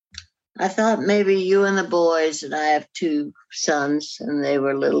I thought maybe you and the boys, and I have two sons, and they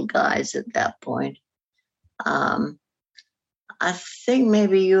were little guys at that point. I think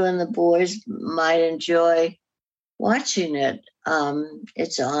maybe you and the boys might enjoy watching it.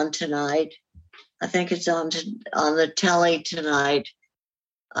 It's on tonight. I think it's on the telly tonight.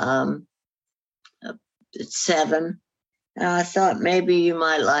 It's 7. And I thought maybe you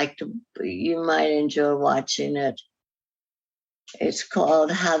might enjoy watching it. It's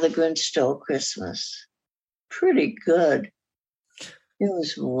called How the Grinch Stole Christmas. Pretty good. It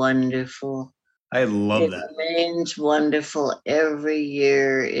was wonderful. I love that. It remains wonderful every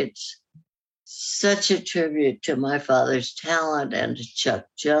year. It's such a tribute to my father's talent and to Chuck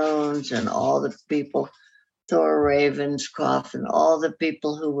Jones and all the people, Thor Ravenscroft and all the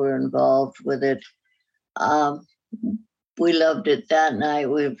people who were involved with it. We loved it that night.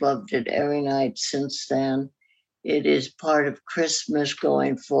 We've loved it every night since then. It is part of Christmas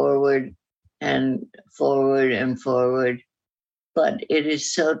going forward and forward and forward. But it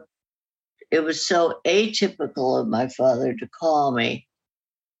was so atypical of my father to call me.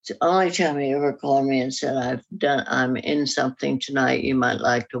 It's the only time he ever called me and said, I'm in something tonight you might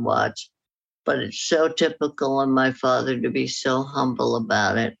like to watch. But it's so typical of my father to be so humble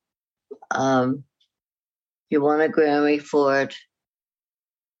about it. He won a Grammy for it.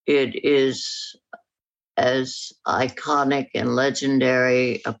 It is as iconic and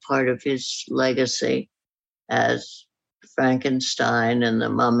legendary a part of his legacy as Frankenstein and The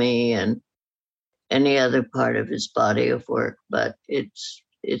Mummy and any other part of his body of work. But it's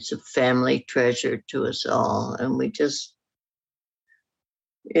a family treasure to us all, and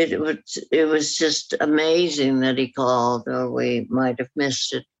it was just amazing that he called, or we might have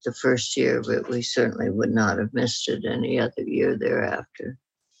missed it the first year, but we certainly would not have missed it any other year thereafter.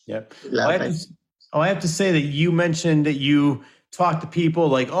 Yep. I have to say that you mentioned that you talk to people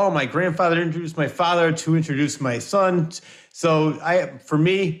like, oh, my grandfather introduced my father to introduce my son. So for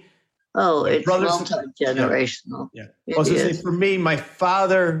me, it's multi-generational. Yeah. I was going to say, for me, my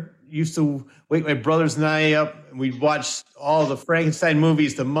father used to wake my brothers and I up, and we'd watch all the Frankenstein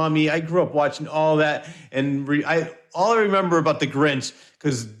movies, The Mummy. I grew up watching all that, and all I remember about The Grinch,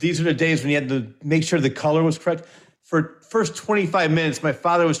 because these are the days when you had to make sure the color was correct. For first 25 minutes, my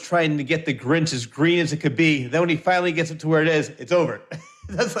father was trying to get the Grinch as green as it could be. Then when he finally gets it to where it is, it's over.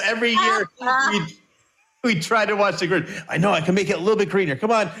 That's every year we try to watch the Grinch. I know I can make it a little bit greener.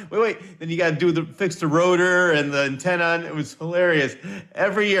 Come on, wait. Then you got to fix the rotor and the antenna. It was hilarious.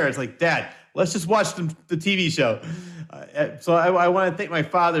 Every year, it's like, Dad, let's just watch the TV show. So I want to thank my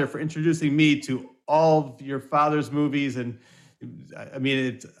father for introducing me to all of your father's movies. And I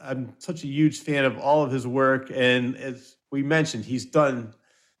mean, I'm such a huge fan of all of his work. And as we mentioned, he's done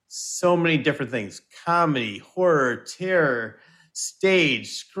so many different things: comedy, horror, terror, stage,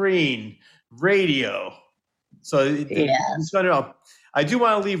 screen, radio. So he's done it all. I do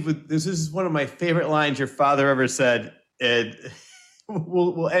want to leave with this. This is one of my favorite lines your father ever said. And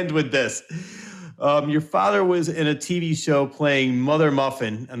we'll end with this. Your father was in a TV show playing Mother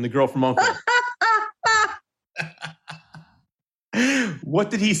Muffin and the Girl from U.N.C.L.E. What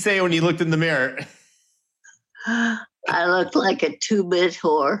did he say when he looked in the mirror? I looked like a 2-bit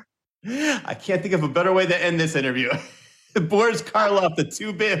whore. I can't think of a better way to end this interview. Boris Karloff, the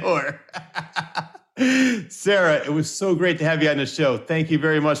 2-bit whore. Sara, it was so great to have you on the show. Thank you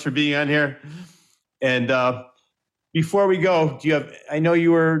very much for being on here. And before we go, I know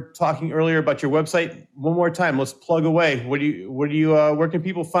you were talking earlier about your website. One more time, let's plug away. Where can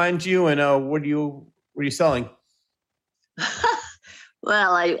people find you, and what are you selling?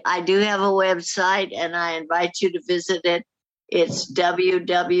 Well, I do have a website, and I invite you to visit it. It's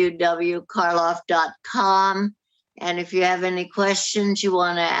www.karloff.com. And if you have any questions you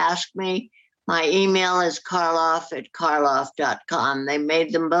want to ask me, my email is karloff@karloff.com. They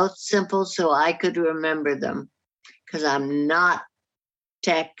made them both simple so I could remember them, because I'm not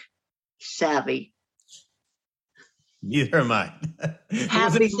tech savvy. Neither am I.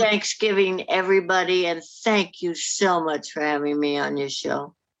 Happy Thanksgiving, everybody, and thank you so much for having me on your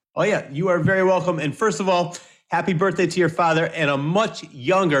show. Oh, yeah, you are very welcome. And first of all, happy birthday to your father, and a much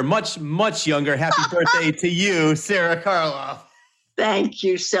younger, much younger happy birthday to you, Sara Karloff. Thank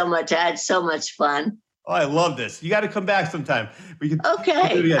you so much. I had so much fun. Oh, I love this. You got to come back sometime.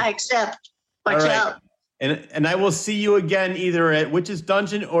 Okay, I accept. Watch out. And I will see you again either at Witch's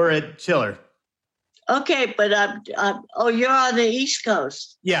Dungeon or at Chiller. Okay, but you're on the East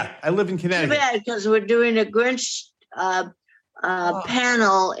Coast. Yeah, I live in Connecticut. Too bad, because we're doing a Grinch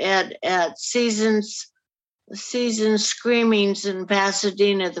panel at Season Screamings in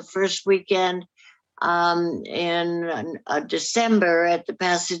Pasadena the first weekend. in December at the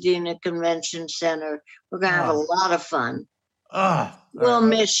Pasadena Convention Center. We're going to have a lot of fun. We'll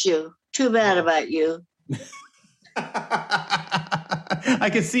miss you. Too bad about you. I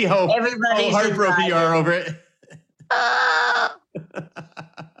can see how heartbroken you are over it.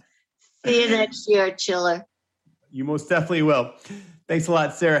 See you next year, Chiller. You most definitely will. Thanks a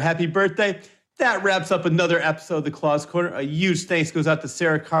lot, Sarah. Happy birthday. That wraps up another episode of The Claus Corner. A huge thanks goes out to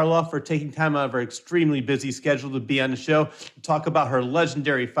Sara Karloff for taking time out of her extremely busy schedule to be on the show to talk about her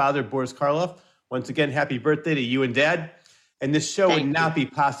legendary father, Boris Karloff. Once again, happy birthday to you and Dad. And this show would not be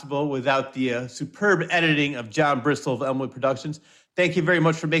possible without the superb editing of John Bristol of Elmwood Productions. Thank you very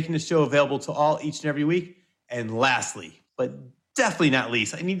much for making this show available to all each and every week. And lastly, but definitely not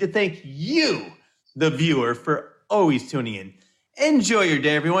least, I need to thank you, the viewer, for always tuning in. Enjoy your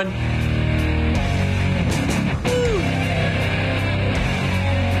day, everyone.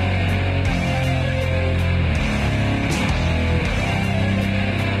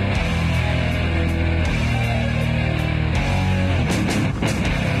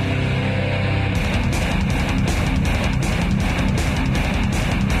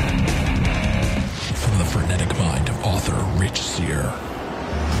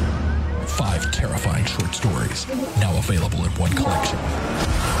 Now available in one collection.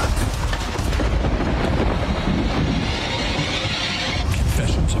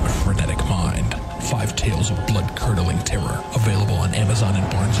 Confessions of a Frenetic Mind. 5 tales of blood-curdling terror. Available on Amazon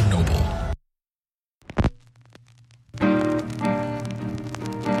and Barnes & Noble.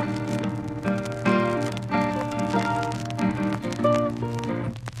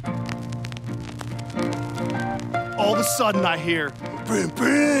 All of a sudden I hear, brim,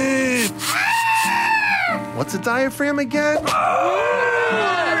 brim. What's a diaphragm again?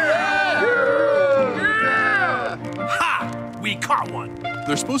 Ha! We caught one.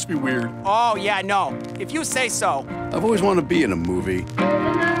 They're supposed to be weird. Oh, yeah, no. If you say so. I've always wanted to be in a movie.